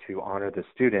something to honor the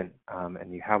student,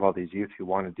 and you have all these youth who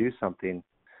want to do something,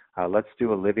 let's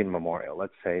do a living memorial.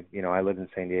 Let's say, I live in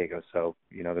San Diego, so,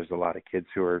 there's a lot of kids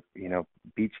who are,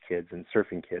 beach kids and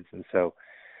surfing kids. And so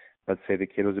let's say the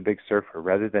kid was a big surfer.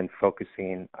 Rather than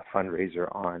focusing a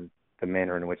fundraiser on the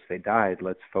manner in which they died,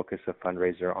 let's focus a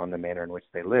fundraiser on the manner in which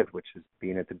they lived, which is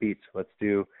being at the beach.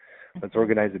 Let's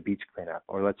organize a beach cleanup,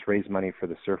 or let's raise money for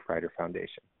the Surfrider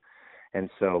Foundation. And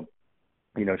so,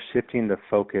 shifting the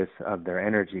focus of their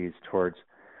energies towards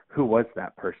who was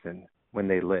that person when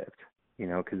they lived,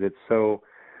 because it's so,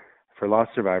 for loss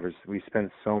survivors, we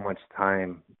spend so much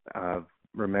time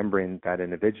remembering that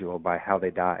individual by how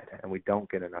they died, and we don't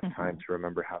get enough time to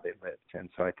remember how they lived. And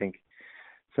so I think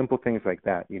simple things like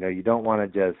that, you don't want to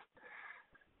just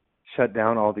shut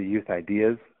down all the youth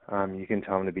ideas. You can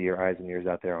tell them to be your eyes and ears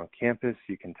out there on campus.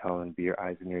 You can tell them to be your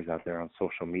eyes and ears out there on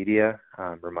social media,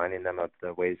 reminding them of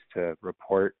the ways to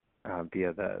report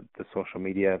via the social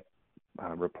media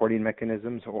reporting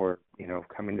mechanisms, or,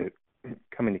 coming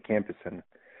to campus and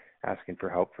asking for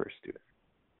help for a student.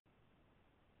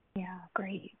 Yeah,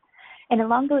 great. And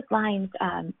along those lines,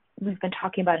 we've been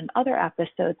talking about in other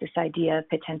episodes this idea of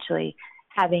potentially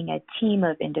having a team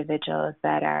of individuals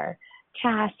that are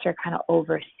tasked or kind of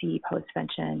oversee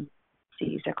postvention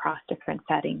across different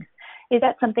settings. Is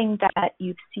that something that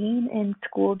you've seen in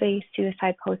school-based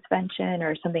suicide postvention,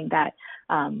 or something that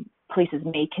places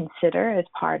may consider as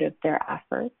part of their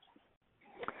efforts?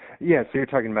 Yeah, so you're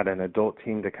talking about an adult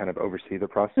team to kind of oversee the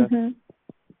process? Mm-hmm.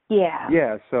 Yeah.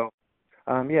 Yeah,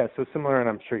 so similar, and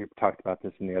I'm sure you've talked about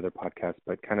this in the other podcast,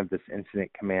 but kind of this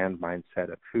incident command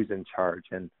mindset of who's in charge.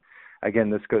 And again,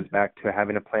 this goes back to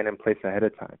having a plan in place ahead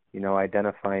of time,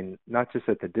 identifying not just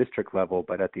at the district level,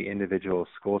 but at the individual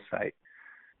school site,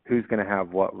 who's going to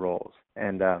have what roles.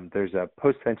 And there's a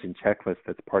postvention checklist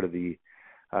that's part of the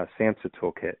SAMHSA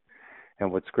toolkit.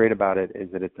 And what's great about it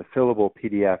is that it's a fillable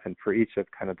PDF, and for each of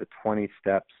kind of the 20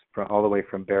 steps, all the way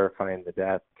from verifying the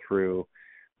death through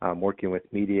working with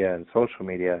media and social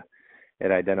media,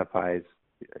 it identifies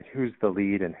who's the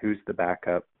lead and who's the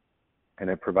backup, and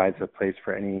it provides a place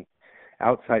for any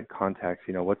outside contacts.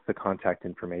 What's the contact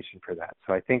information for that?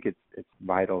 So I think it's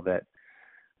vital that,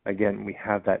 again, we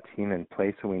have that team in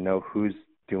place and we know who's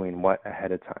doing what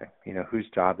ahead of time. Whose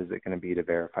job is it going to be to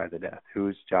verify the death?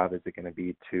 Whose job is it going to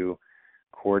be to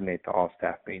coordinate the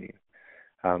all-staff meeting?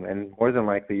 And more than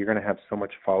likely, you're going to have so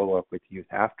much follow-up with youth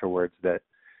afterwards that,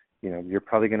 you're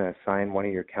probably going to assign one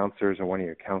of your counselors or one of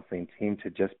your counseling team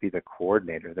to just be the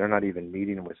coordinator. They're not even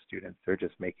meeting with students. They're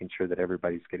just making sure that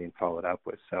everybody's getting followed up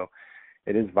with. So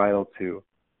it is vital to,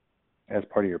 as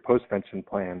part of your postvention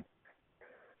plan,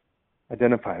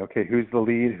 identify, okay, who's the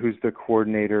lead, who's the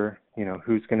coordinator,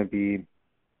 who's going to be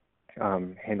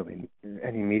handling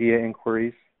any media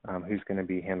inquiries, who's going to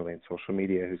be handling social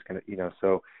media, who's going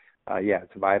to,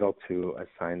 it's vital to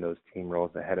assign those team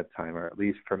roles ahead of time, or at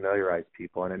least familiarize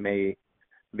people. And it may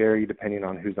vary depending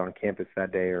on who's on campus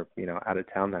that day or, out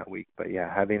of town that week. But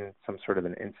yeah, having some sort of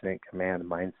an incident command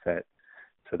mindset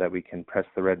so that we can press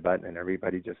the red button and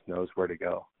everybody just knows where to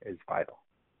go is vital.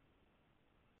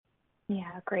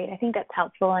 Yeah, great. I think that's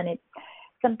helpful. And it's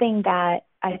something that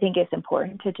I think is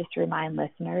important to just remind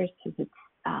listeners, because it's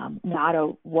not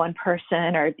a one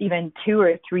person or even two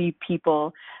or three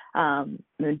people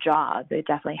job. It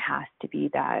definitely has to be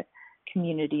that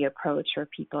community approach where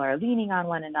people are leaning on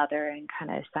one another and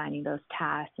kind of assigning those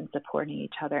tasks and supporting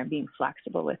each other and being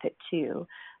flexible with it too,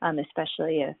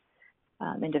 especially if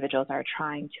individuals are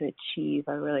trying to achieve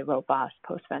a really robust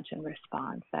postvention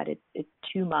response, that it's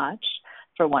too much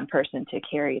for one person to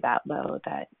carry that load,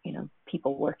 that,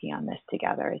 people working on this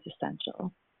together is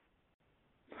essential.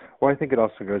 Well, I think it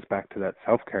also goes back to that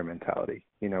self-care mentality,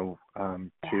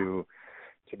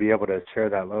 to be able to share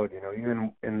that load,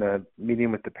 even in the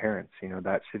meeting with the parents,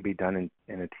 that should be done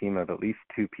in a team of at least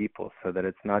two people, so that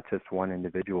it's not just one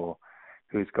individual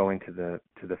who's going to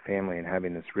the family and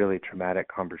having this really traumatic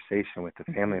conversation with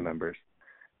the family members,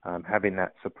 having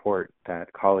that support,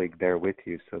 that colleague there with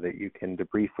you so that you can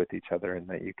debrief with each other and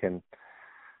that you can,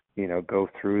 go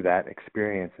through that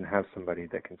experience and have somebody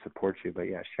that can support you. But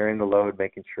yeah, sharing the load,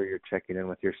 making sure you're checking in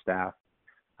with your staff.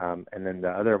 And then the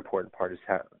other important part is,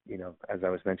 as I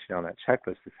was mentioning on that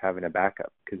checklist, is having a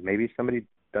backup, because maybe somebody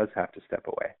does have to step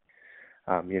away.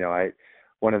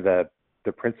 One of the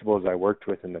principals I worked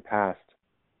with in the past,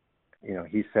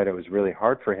 he said it was really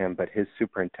hard for him, but his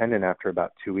superintendent, after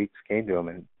about 2 weeks, came to him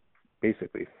and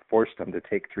basically forced him to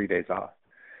take 3 days off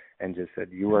and just said,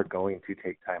 you are going to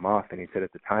take time off. And he said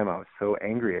at the time I was so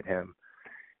angry at him.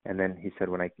 And then he said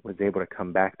when I was able to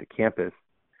come back to campus,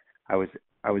 I was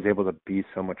I was able to be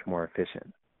so much more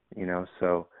efficient,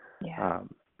 so, Yeah.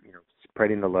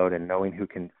 spreading the load and knowing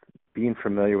being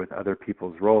familiar with other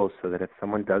people's roles so that if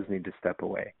someone does need to step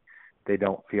away, they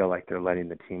don't feel like they're letting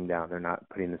the team down. They're not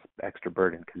putting this extra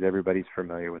burden because everybody's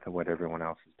familiar with what everyone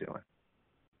else is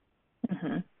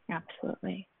doing.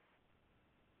 Absolutely.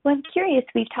 Well, I'm curious,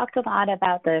 we've talked a lot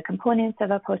about the components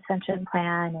of a post-vention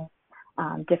plan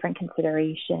and different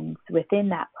considerations within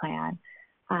that plan.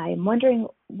 I'm wondering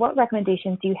what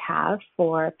recommendations you have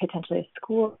for potentially a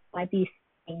school might be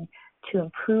seeking to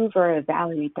improve or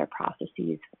evaluate their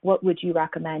processes. What would you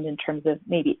recommend in terms of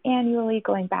maybe annually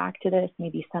going back to this,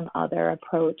 maybe some other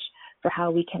approach for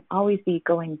how we can always be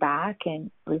going back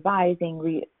and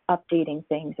revising, updating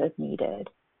things as needed?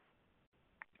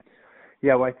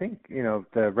 Yeah, well, I think,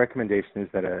 the recommendation is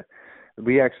that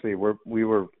we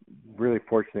were really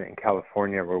fortunate in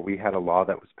California where we had a law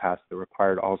that was passed that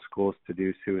required all schools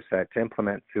to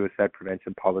implement suicide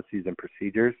prevention policies and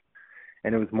procedures.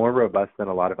 And it was more robust than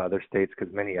a lot of other states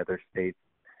because many other states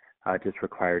just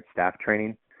required staff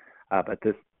training. But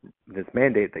this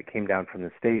mandate that came down from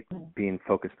the state being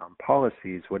focused on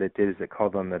policies, what it did is it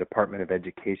called on the Department of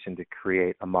Education to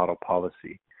create a model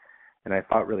policy. And I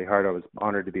fought really hard. I was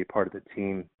honored to be part of the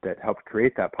team that helped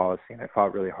create that policy. And I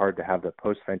fought really hard to have the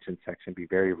post-vention section be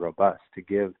very robust, to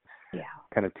give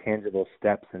kind of tangible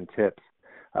steps and tips.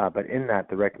 But in that,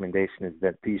 the recommendation is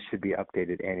that these should be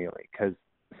updated annually because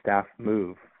staff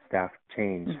move, staff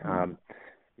change.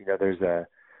 There's a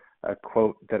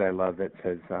quote that I love that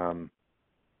says,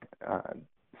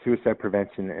 suicide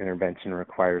prevention and intervention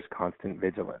requires constant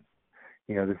vigilance.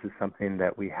 This is something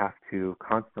that we have to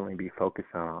constantly be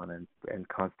focused on and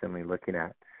constantly looking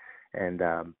at. And,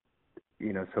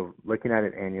 so looking at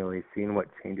it annually, seeing what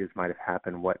changes might have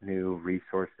happened, what new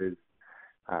resources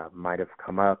might have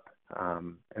come up.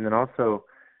 And then also,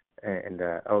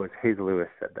 it's Hazel Lewis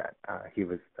said that. He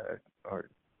was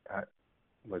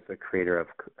was the creator of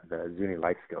the Zuni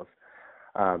Life Skills.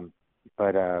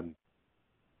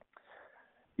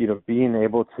 Being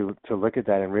able to look at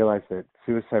that and realize that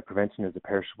suicide prevention is a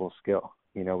perishable skill.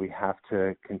 We have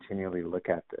to continually look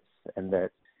at this. And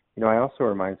that, I also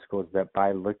remind schools that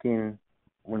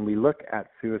when we look at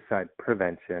suicide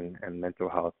prevention and mental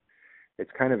health,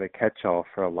 it's kind of a catch-all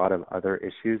for a lot of other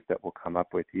issues that will come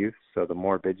up with youth. So the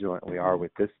more vigilant we are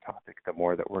with this topic, the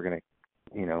more that we're going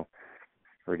to,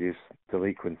 reduce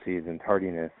delinquencies and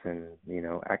tardiness and,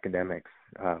 academics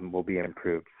will be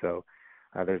improved. So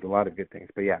there's a lot of good things.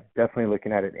 But, yeah, definitely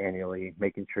looking at it annually,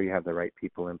 making sure you have the right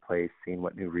people in place, seeing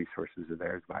what new resources are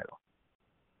there is vital.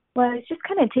 Well, I was just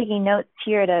kind of taking notes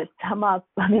here to sum up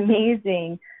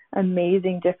amazing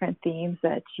different themes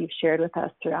that you've shared with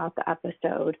us throughout the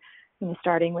episode,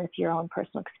 starting with your own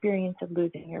personal experience of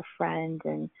losing your friend.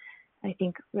 And I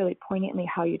think really poignantly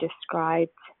how you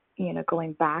described,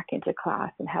 going back into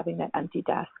class and having that empty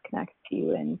desk next to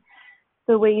you and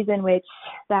the ways in which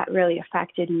that really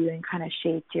affected you and kind of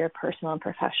shaped your personal and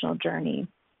professional journey.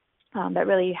 That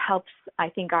really helps, I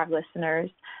think, our listeners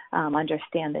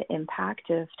understand the impact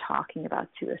of talking about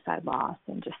suicide loss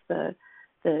and just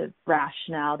the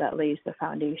rationale that lays the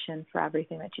foundation for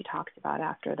everything that you talked about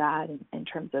after that in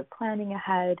terms of planning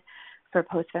ahead for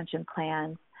post-vention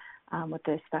plans with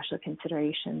the special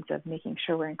considerations of making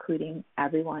sure we're including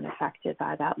everyone affected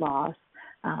by that loss,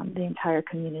 the entire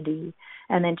community,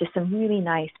 and then just some really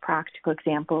nice practical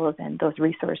examples and those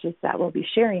resources that we'll be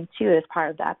sharing too as part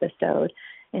of the episode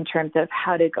in terms of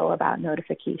how to go about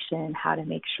notification, how to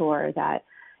make sure that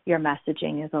your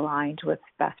messaging is aligned with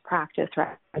best practice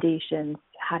recommendations,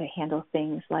 how to handle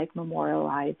things like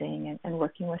memorializing and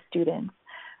working with students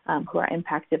who are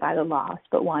impacted by the loss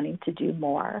but wanting to do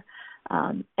more.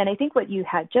 And I think what you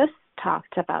had just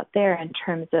talked about there in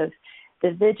terms of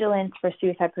the vigilance for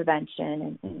suicide prevention,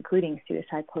 and including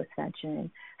suicide postvention,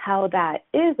 how that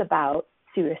is about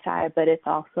suicide, but it's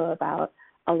also about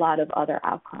a lot of other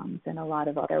outcomes and a lot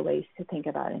of other ways to think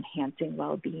about enhancing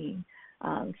well-being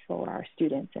for our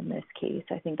students in this case.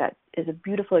 I think that is a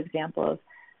beautiful example of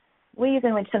ways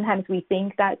in which sometimes we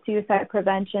think that suicide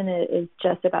prevention is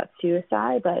just about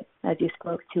suicide, but as you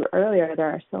spoke to earlier, there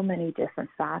are so many different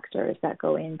factors that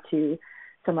go into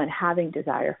someone having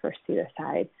desire for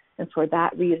suicide. And for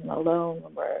that reason alone,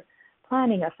 when we're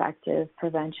planning effective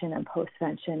prevention and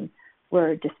postvention,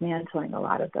 we're dismantling a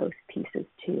lot of those pieces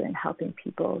too and helping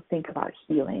people think about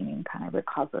healing and kind of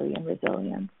recovery and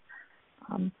resilience.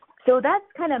 So that's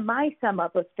kind of my sum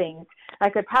up of things. I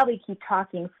could probably keep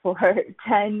talking for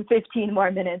 10, 15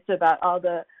 more minutes about all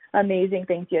the amazing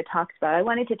things you had talked about. I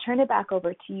wanted to turn it back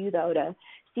over to you, though, to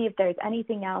see if there's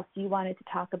anything else you wanted to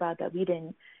talk about that we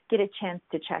didn't get a chance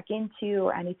to check into,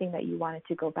 or anything that you wanted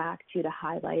to go back to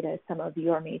highlight as some of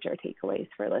your major takeaways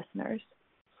for listeners?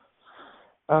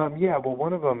 Yeah, well,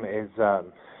 one of them is,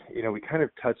 we kind of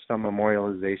touched on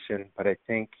memorialization, but I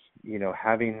think,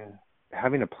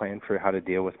 having a plan for how to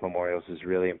deal with memorials is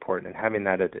really important, and having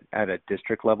that at a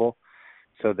district level,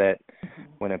 so that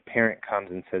when a parent comes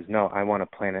and says, no, I want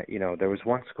to plan it, there was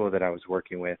one school that I was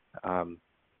working with,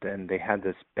 then they had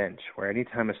this bench where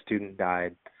anytime a student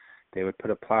died, they would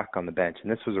put a plaque on the bench.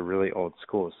 And this was a really old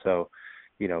school. So,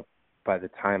 by the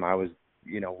time I was,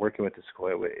 working with the school,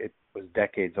 it was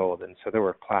decades old. And so there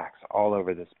were plaques all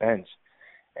over this bench.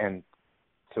 And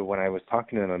so when I was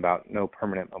talking to them about no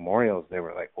permanent memorials, they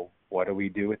were like, well, what do we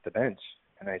do with the bench?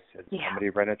 And I said, somebody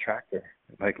rent a tractor.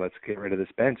 Like, let's get rid of this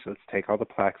bench. Let's take all the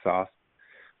plaques off.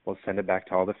 We'll send it back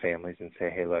to all the families and say,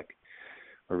 hey, look,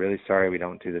 we're really sorry we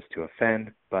don't do this to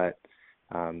offend, but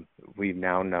we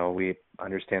now know, we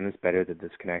understand this better, that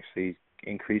this can actually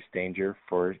increase danger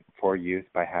for youth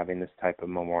by having this type of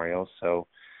memorial. So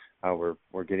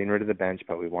we're getting rid of the bench,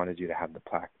 but we wanted you to have the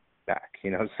plaque back,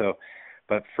 So,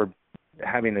 but for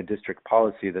having a district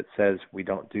policy that says we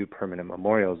don't do permanent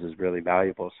memorials is really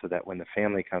valuable, so that when the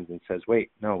family comes and says,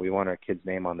 wait, no, we want our kid's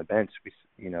name on the bench,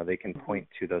 they can point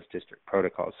to those district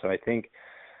protocols. So I think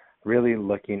really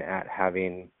looking at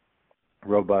having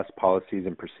robust policies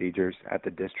and procedures at the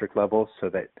district level, so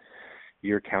that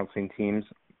your counseling teams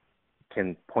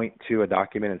can point to a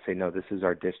document and say, no, this is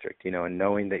our district, and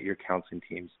knowing that your counseling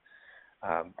teams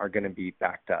are going to be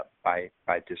backed up by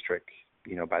district,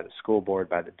 by the school board,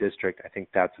 by the district. I think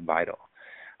that's vital.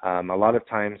 A lot of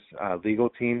times legal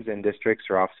teams in districts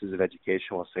or offices of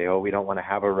education will say, oh, we don't want to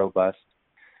have a robust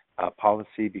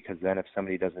policy, because then if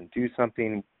somebody doesn't do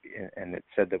something and it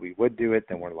said that we would do it,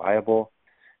 then we're liable.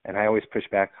 And I always push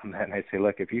back on that, and I say,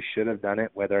 look, if you should have done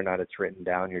it, whether or not it's written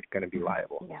down, you're going to be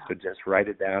liable. Yeah. So just write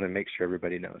it down and make sure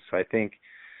everybody knows. So I think,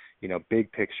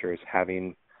 big picture is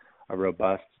having a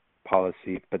robust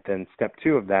policy, but then step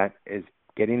 2 of that is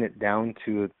getting it down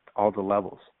to all the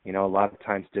levels. A lot of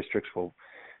times districts will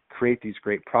create these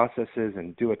great processes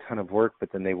and do a ton of work,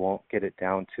 but then they won't get it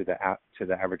down to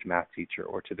the average math teacher,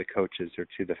 or to the coaches, or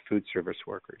to the food service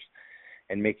workers,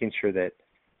 and making sure that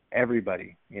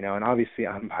everybody, and obviously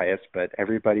I'm biased, but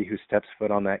everybody who steps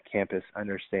foot on that campus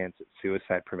understands that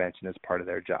suicide prevention is part of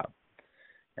their job,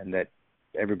 and that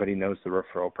everybody knows the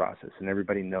referral process, and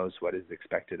everybody knows what is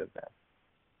expected of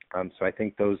them. So I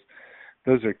think those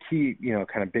are key,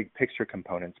 kind of big picture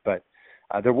components. But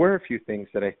there were a few things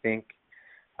that I think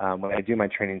when I do my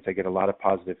trainings, I get a lot of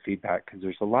positive feedback, because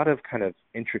there's a lot of kind of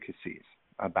intricacies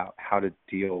about how to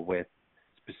deal with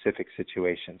specific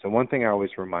situations. And one thing I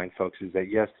always remind folks is that,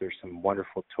 yes, there's some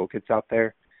wonderful toolkits out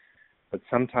there, but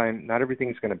sometimes not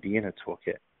everything's going to be in a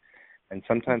toolkit. And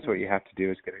sometimes what you have to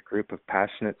do is get a group of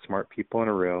passionate, smart people in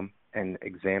a room and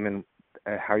examine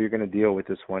how you're going to deal with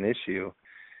this one issue,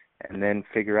 and then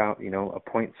figure out,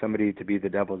 appoint somebody to be the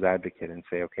devil's advocate and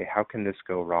say, okay, how can this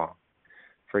go wrong?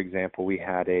 For example, we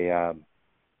had a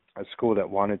school that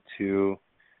wanted to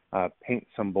paint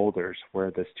some boulders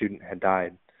where the student had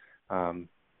died,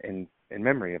 in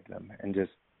memory of them, and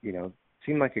just,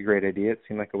 seemed like a great idea. It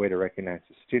seemed like a way to recognize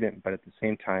the student, but at the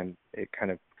same time, it kind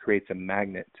of creates a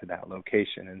magnet to that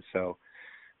location. And so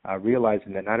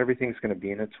realizing that not everything's going to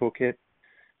be in a toolkit,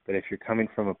 but if you're coming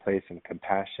from a place of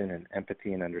compassion and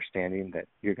empathy and understanding, that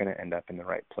you're going to end up in the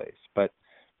right place. But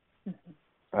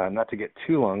not to get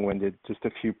too long-winded, just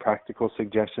a few practical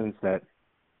suggestions that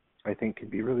I think could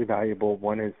be really valuable.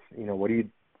 One is,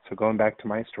 so going back to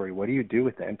my story, what do you do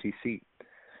with the empty seat?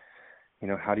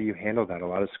 How do you handle that? A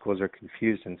lot of schools are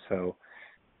confused, and so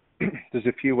there's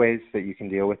a few ways that you can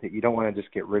deal with it. You don't want to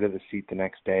just get rid of the seat the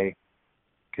next day,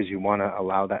 because you want to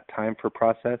allow that time for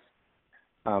process.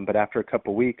 But after a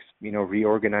couple weeks,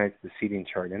 reorganize the seating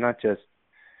chart, and not just,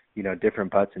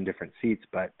 different butts and different seats,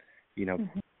 but,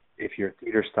 if you're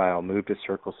theater style, move to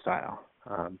circle style.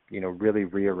 Really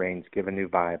rearrange, give a new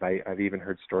vibe. I've even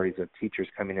heard stories of teachers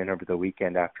coming in over the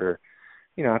weekend after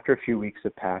a few weeks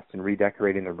have passed, and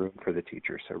redecorating the room for the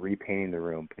teacher. So repainting the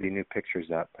room, putting new pictures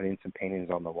up, putting some paintings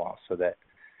on the wall, so that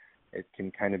it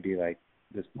can kind of be like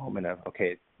this moment of,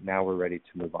 okay, now we're ready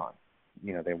to move on.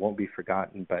 They won't be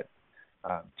forgotten, but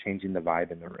changing the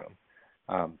vibe in the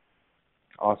room.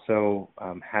 Also,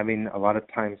 having a lot of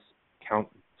times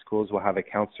schools will have a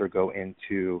counselor go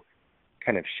into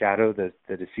kind of shadow the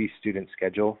deceased student's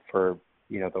schedule for,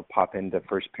 they'll pop into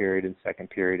first period and second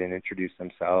period and introduce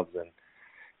themselves and,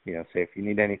 say, if you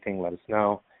need anything, let us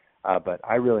know. But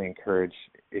I really encourage,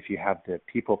 if you have the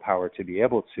people power to be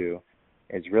able to,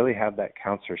 is really have that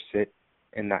counselor sit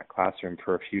in that classroom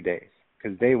for a few days.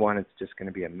 because day one it's just going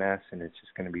to be a mess and it's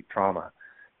just going to be trauma.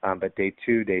 But day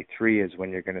 2, day 3 is when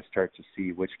you're going to start to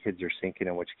see which kids are sinking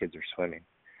and which kids are swimming.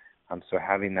 So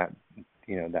having that,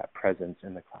 that presence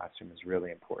in the classroom is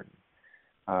really important.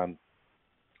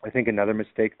 I think another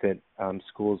mistake that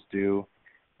schools do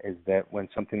is that when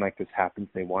something like this happens,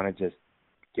 they want to just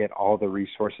get all the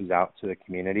resources out to the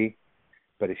community.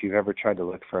 But if you've ever tried to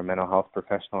look for a mental health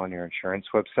professional on your insurance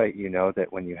website, you know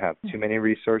that when you have too many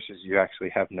resources, you actually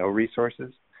have no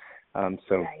resources.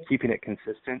 So keeping it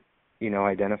consistent,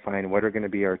 identifying what are going to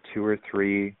be our 2 or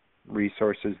 3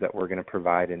 resources that we're going to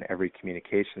provide in every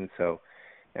communication. So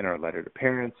in our letter to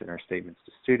parents, in our statements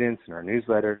to students, in our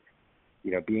newsletter,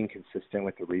 being consistent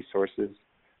with the resources.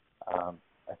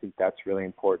 I think that's really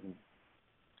important.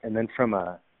 And then from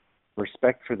a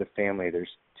respect for the family, there's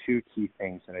 2 key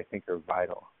things that I think are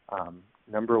vital.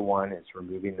 Number 1 is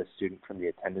removing the student from the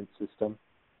attendance system,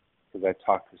 because I've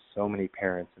talked to so many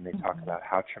parents and they talk about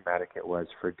how traumatic it was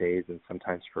for days and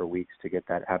sometimes for weeks to get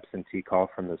that absentee call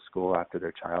from the school after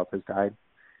their child has died,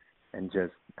 and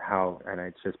just and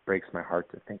it just breaks my heart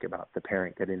to think about the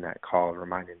parent getting that call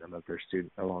reminding them of their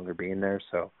student no longer being there.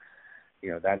 So,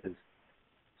 that is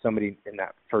somebody in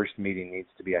that first meeting needs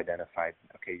to be identified.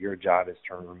 Okay, your job is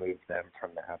to remove them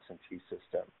from the absentee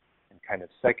system. And kind of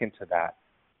second to that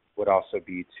would also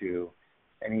be to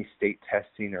any state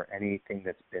testing or anything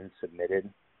that's been submitted.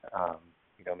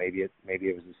 Maybe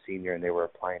it was a senior and they were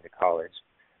applying to college.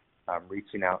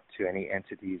 Reaching out to any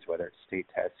entities, whether it's state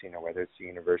testing or whether it's the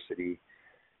university,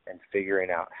 and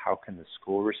figuring out how can the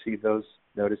school receive those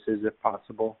notices if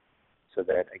possible, so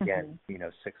that, again,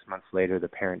 6 months later, the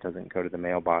parent doesn't go to the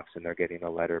mailbox and they're getting a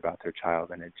letter about their child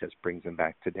and it just brings them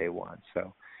back to day one.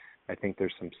 So I think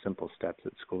there's some simple steps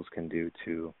that schools can do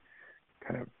to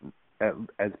kind of,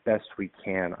 as best we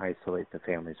can, isolate the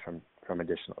families from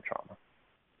additional trauma.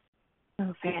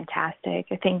 Oh, fantastic.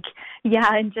 I think,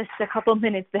 in just a couple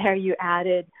minutes there, you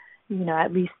added,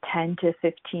 at least 10 to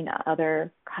 15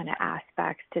 other kind of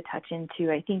aspects to touch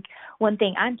into. I think one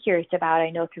thing I'm curious about, I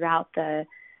know throughout the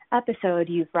episode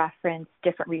you've referenced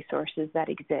different resources that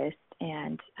exist,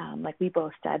 and like we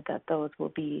both said, that those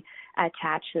will be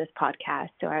attached to this podcast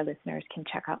so our listeners can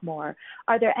check out more.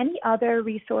 Are there any other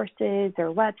resources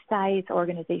or websites,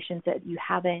 organizations that you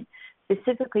haven't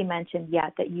specifically mentioned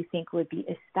yet that you think would be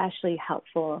especially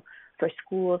helpful for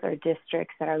schools or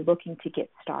districts that are looking to get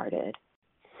started?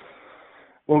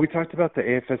 Well, we talked about the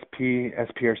AFSP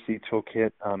SPRC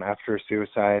toolkit after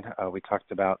suicide. We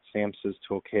talked about SAMHSA's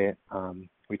toolkit.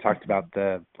 We talked about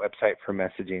the website for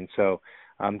messaging. So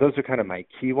those are kind of my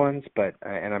key ones, but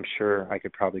and I'm sure I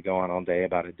could probably go on all day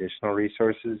about additional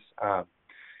resources.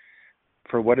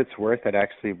 For what it's worth, I'd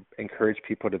actually encourage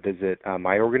people to visit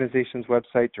my organization's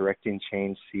website,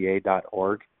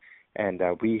 directingchangeca.org, and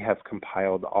we have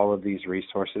compiled all of these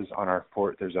resources on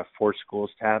there's a For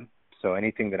Schools tab. So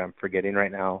anything that I'm forgetting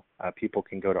right now, people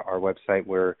can go to our website.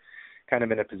 We're kind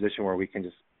of in a position where we can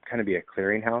just kind of be a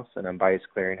clearinghouse, an unbiased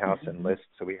clearinghouse, and list.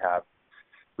 So we have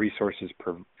resources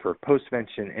for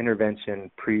postvention,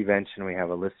 intervention, prevention. We have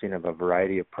a listing of a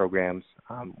variety of programs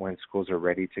when schools are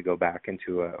ready to go back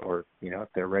into if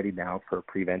they're ready now for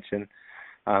prevention.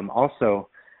 Also,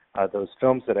 those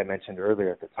films that I mentioned earlier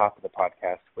at the top of the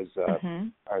podcast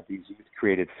are these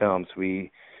youth-created films. We've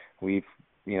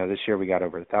this year we got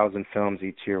over 1,000 films.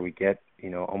 Each year we get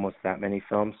almost that many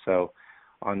films. So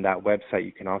on that website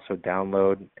you can also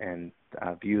download and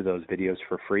view those videos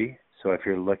for free. So if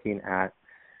you're looking at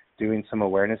doing some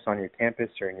awareness on your campus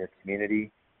or in your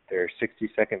community, they're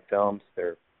 60-second films.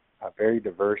 They're very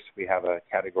diverse. We have a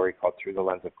category called Through the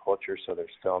Lens of Culture, so there's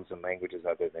films in languages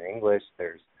other than English.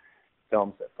 There's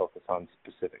films that focus on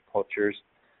specific cultures.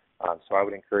 So I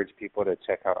would encourage people to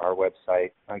check out our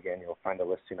website. Again, you'll find a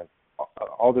listing of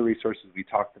all the resources we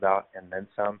talked about and then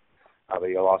some, but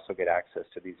you'll also get access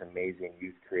to these amazing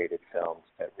youth-created films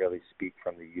that really speak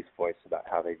from the youth voice about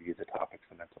how they view the topics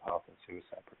of mental health and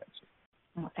suicide prevention.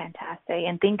 Oh, fantastic.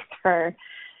 And thanks for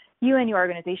you and your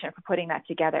organization for putting that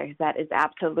together. That is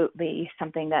absolutely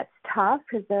something that's tough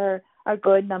because there are a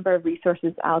good number of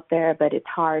resources out there, but it's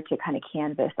hard to kind of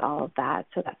canvas all of that.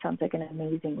 So that sounds like an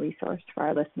amazing resource for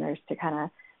our listeners to kind of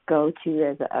go to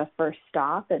as a first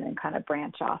stop and then kind of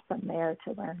branch off from there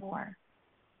to learn more.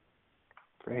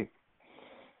 Great.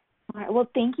 All right. Well,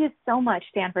 thank you so much,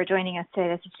 Dan, for joining us today.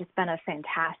 This has just been a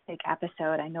fantastic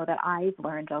episode. I know that I've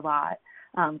learned a lot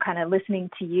kind of listening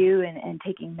to you and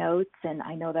taking notes, and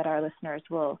I know that our listeners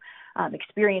will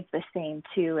experience the same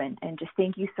too. And just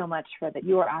thank you so much for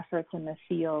your efforts in the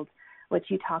field, what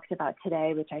you talked about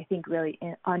today, which I think really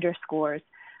underscores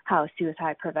how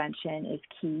suicide prevention is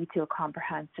key to a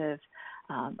comprehensive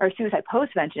or suicide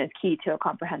postvention is key to a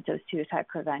comprehensive suicide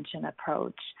prevention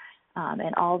approach.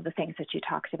 And all of the things that you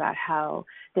talked about, how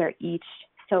they're each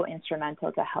so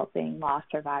instrumental to helping loss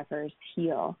survivors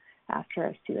heal after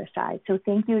a suicide. So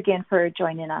thank you again for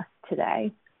joining us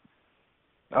today.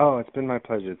 Oh, it's been my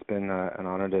pleasure. It's been an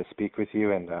honor to speak with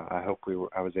you, and I hope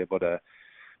I was able to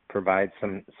provide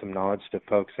some knowledge to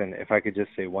folks. And if I could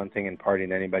just say one thing in parting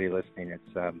to anybody listening,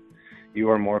 it's you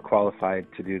are more qualified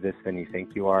to do this than you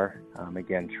think you are.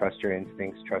 Again, trust your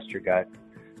instincts, trust your gut,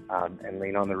 and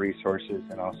lean on the resources,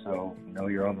 and also know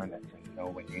your own limits and know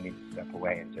when you need to step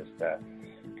away. And just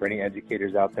for any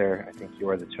educators out there, I think you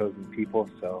are the chosen people.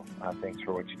 So thanks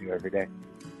for what you do every day.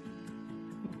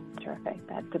 Terrific.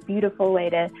 That's a beautiful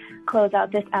way to close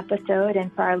out this episode.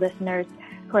 And for our listeners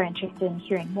who are interested in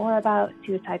hearing more about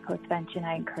suicide postvention,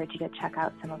 I encourage you to check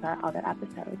out some of our other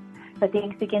episodes. But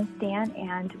thanks again, Stan,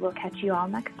 and we'll catch you all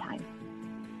next time.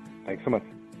 Thanks so much.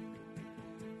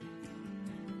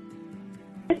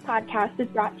 This podcast is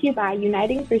brought to you by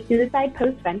Uniting for Suicide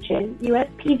Postvention,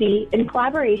 USPV, in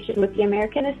collaboration with the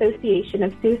American Association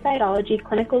of Suicidology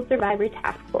Clinical Survivor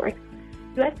Task Force.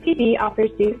 USPV offers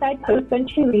suicide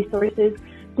postvention resources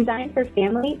designed for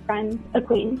family, friends,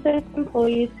 acquaintances,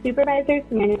 employees, supervisors,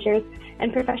 managers,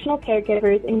 and professional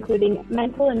caregivers, including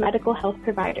mental and medical health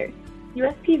providers.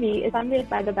 USPV is funded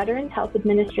by the Veterans Health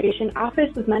Administration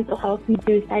Office of Mental Health and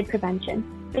Suicide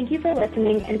Prevention. Thank you for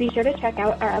listening, and be sure to check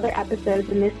out our other episodes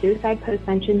in this Suicide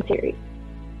Postvention series.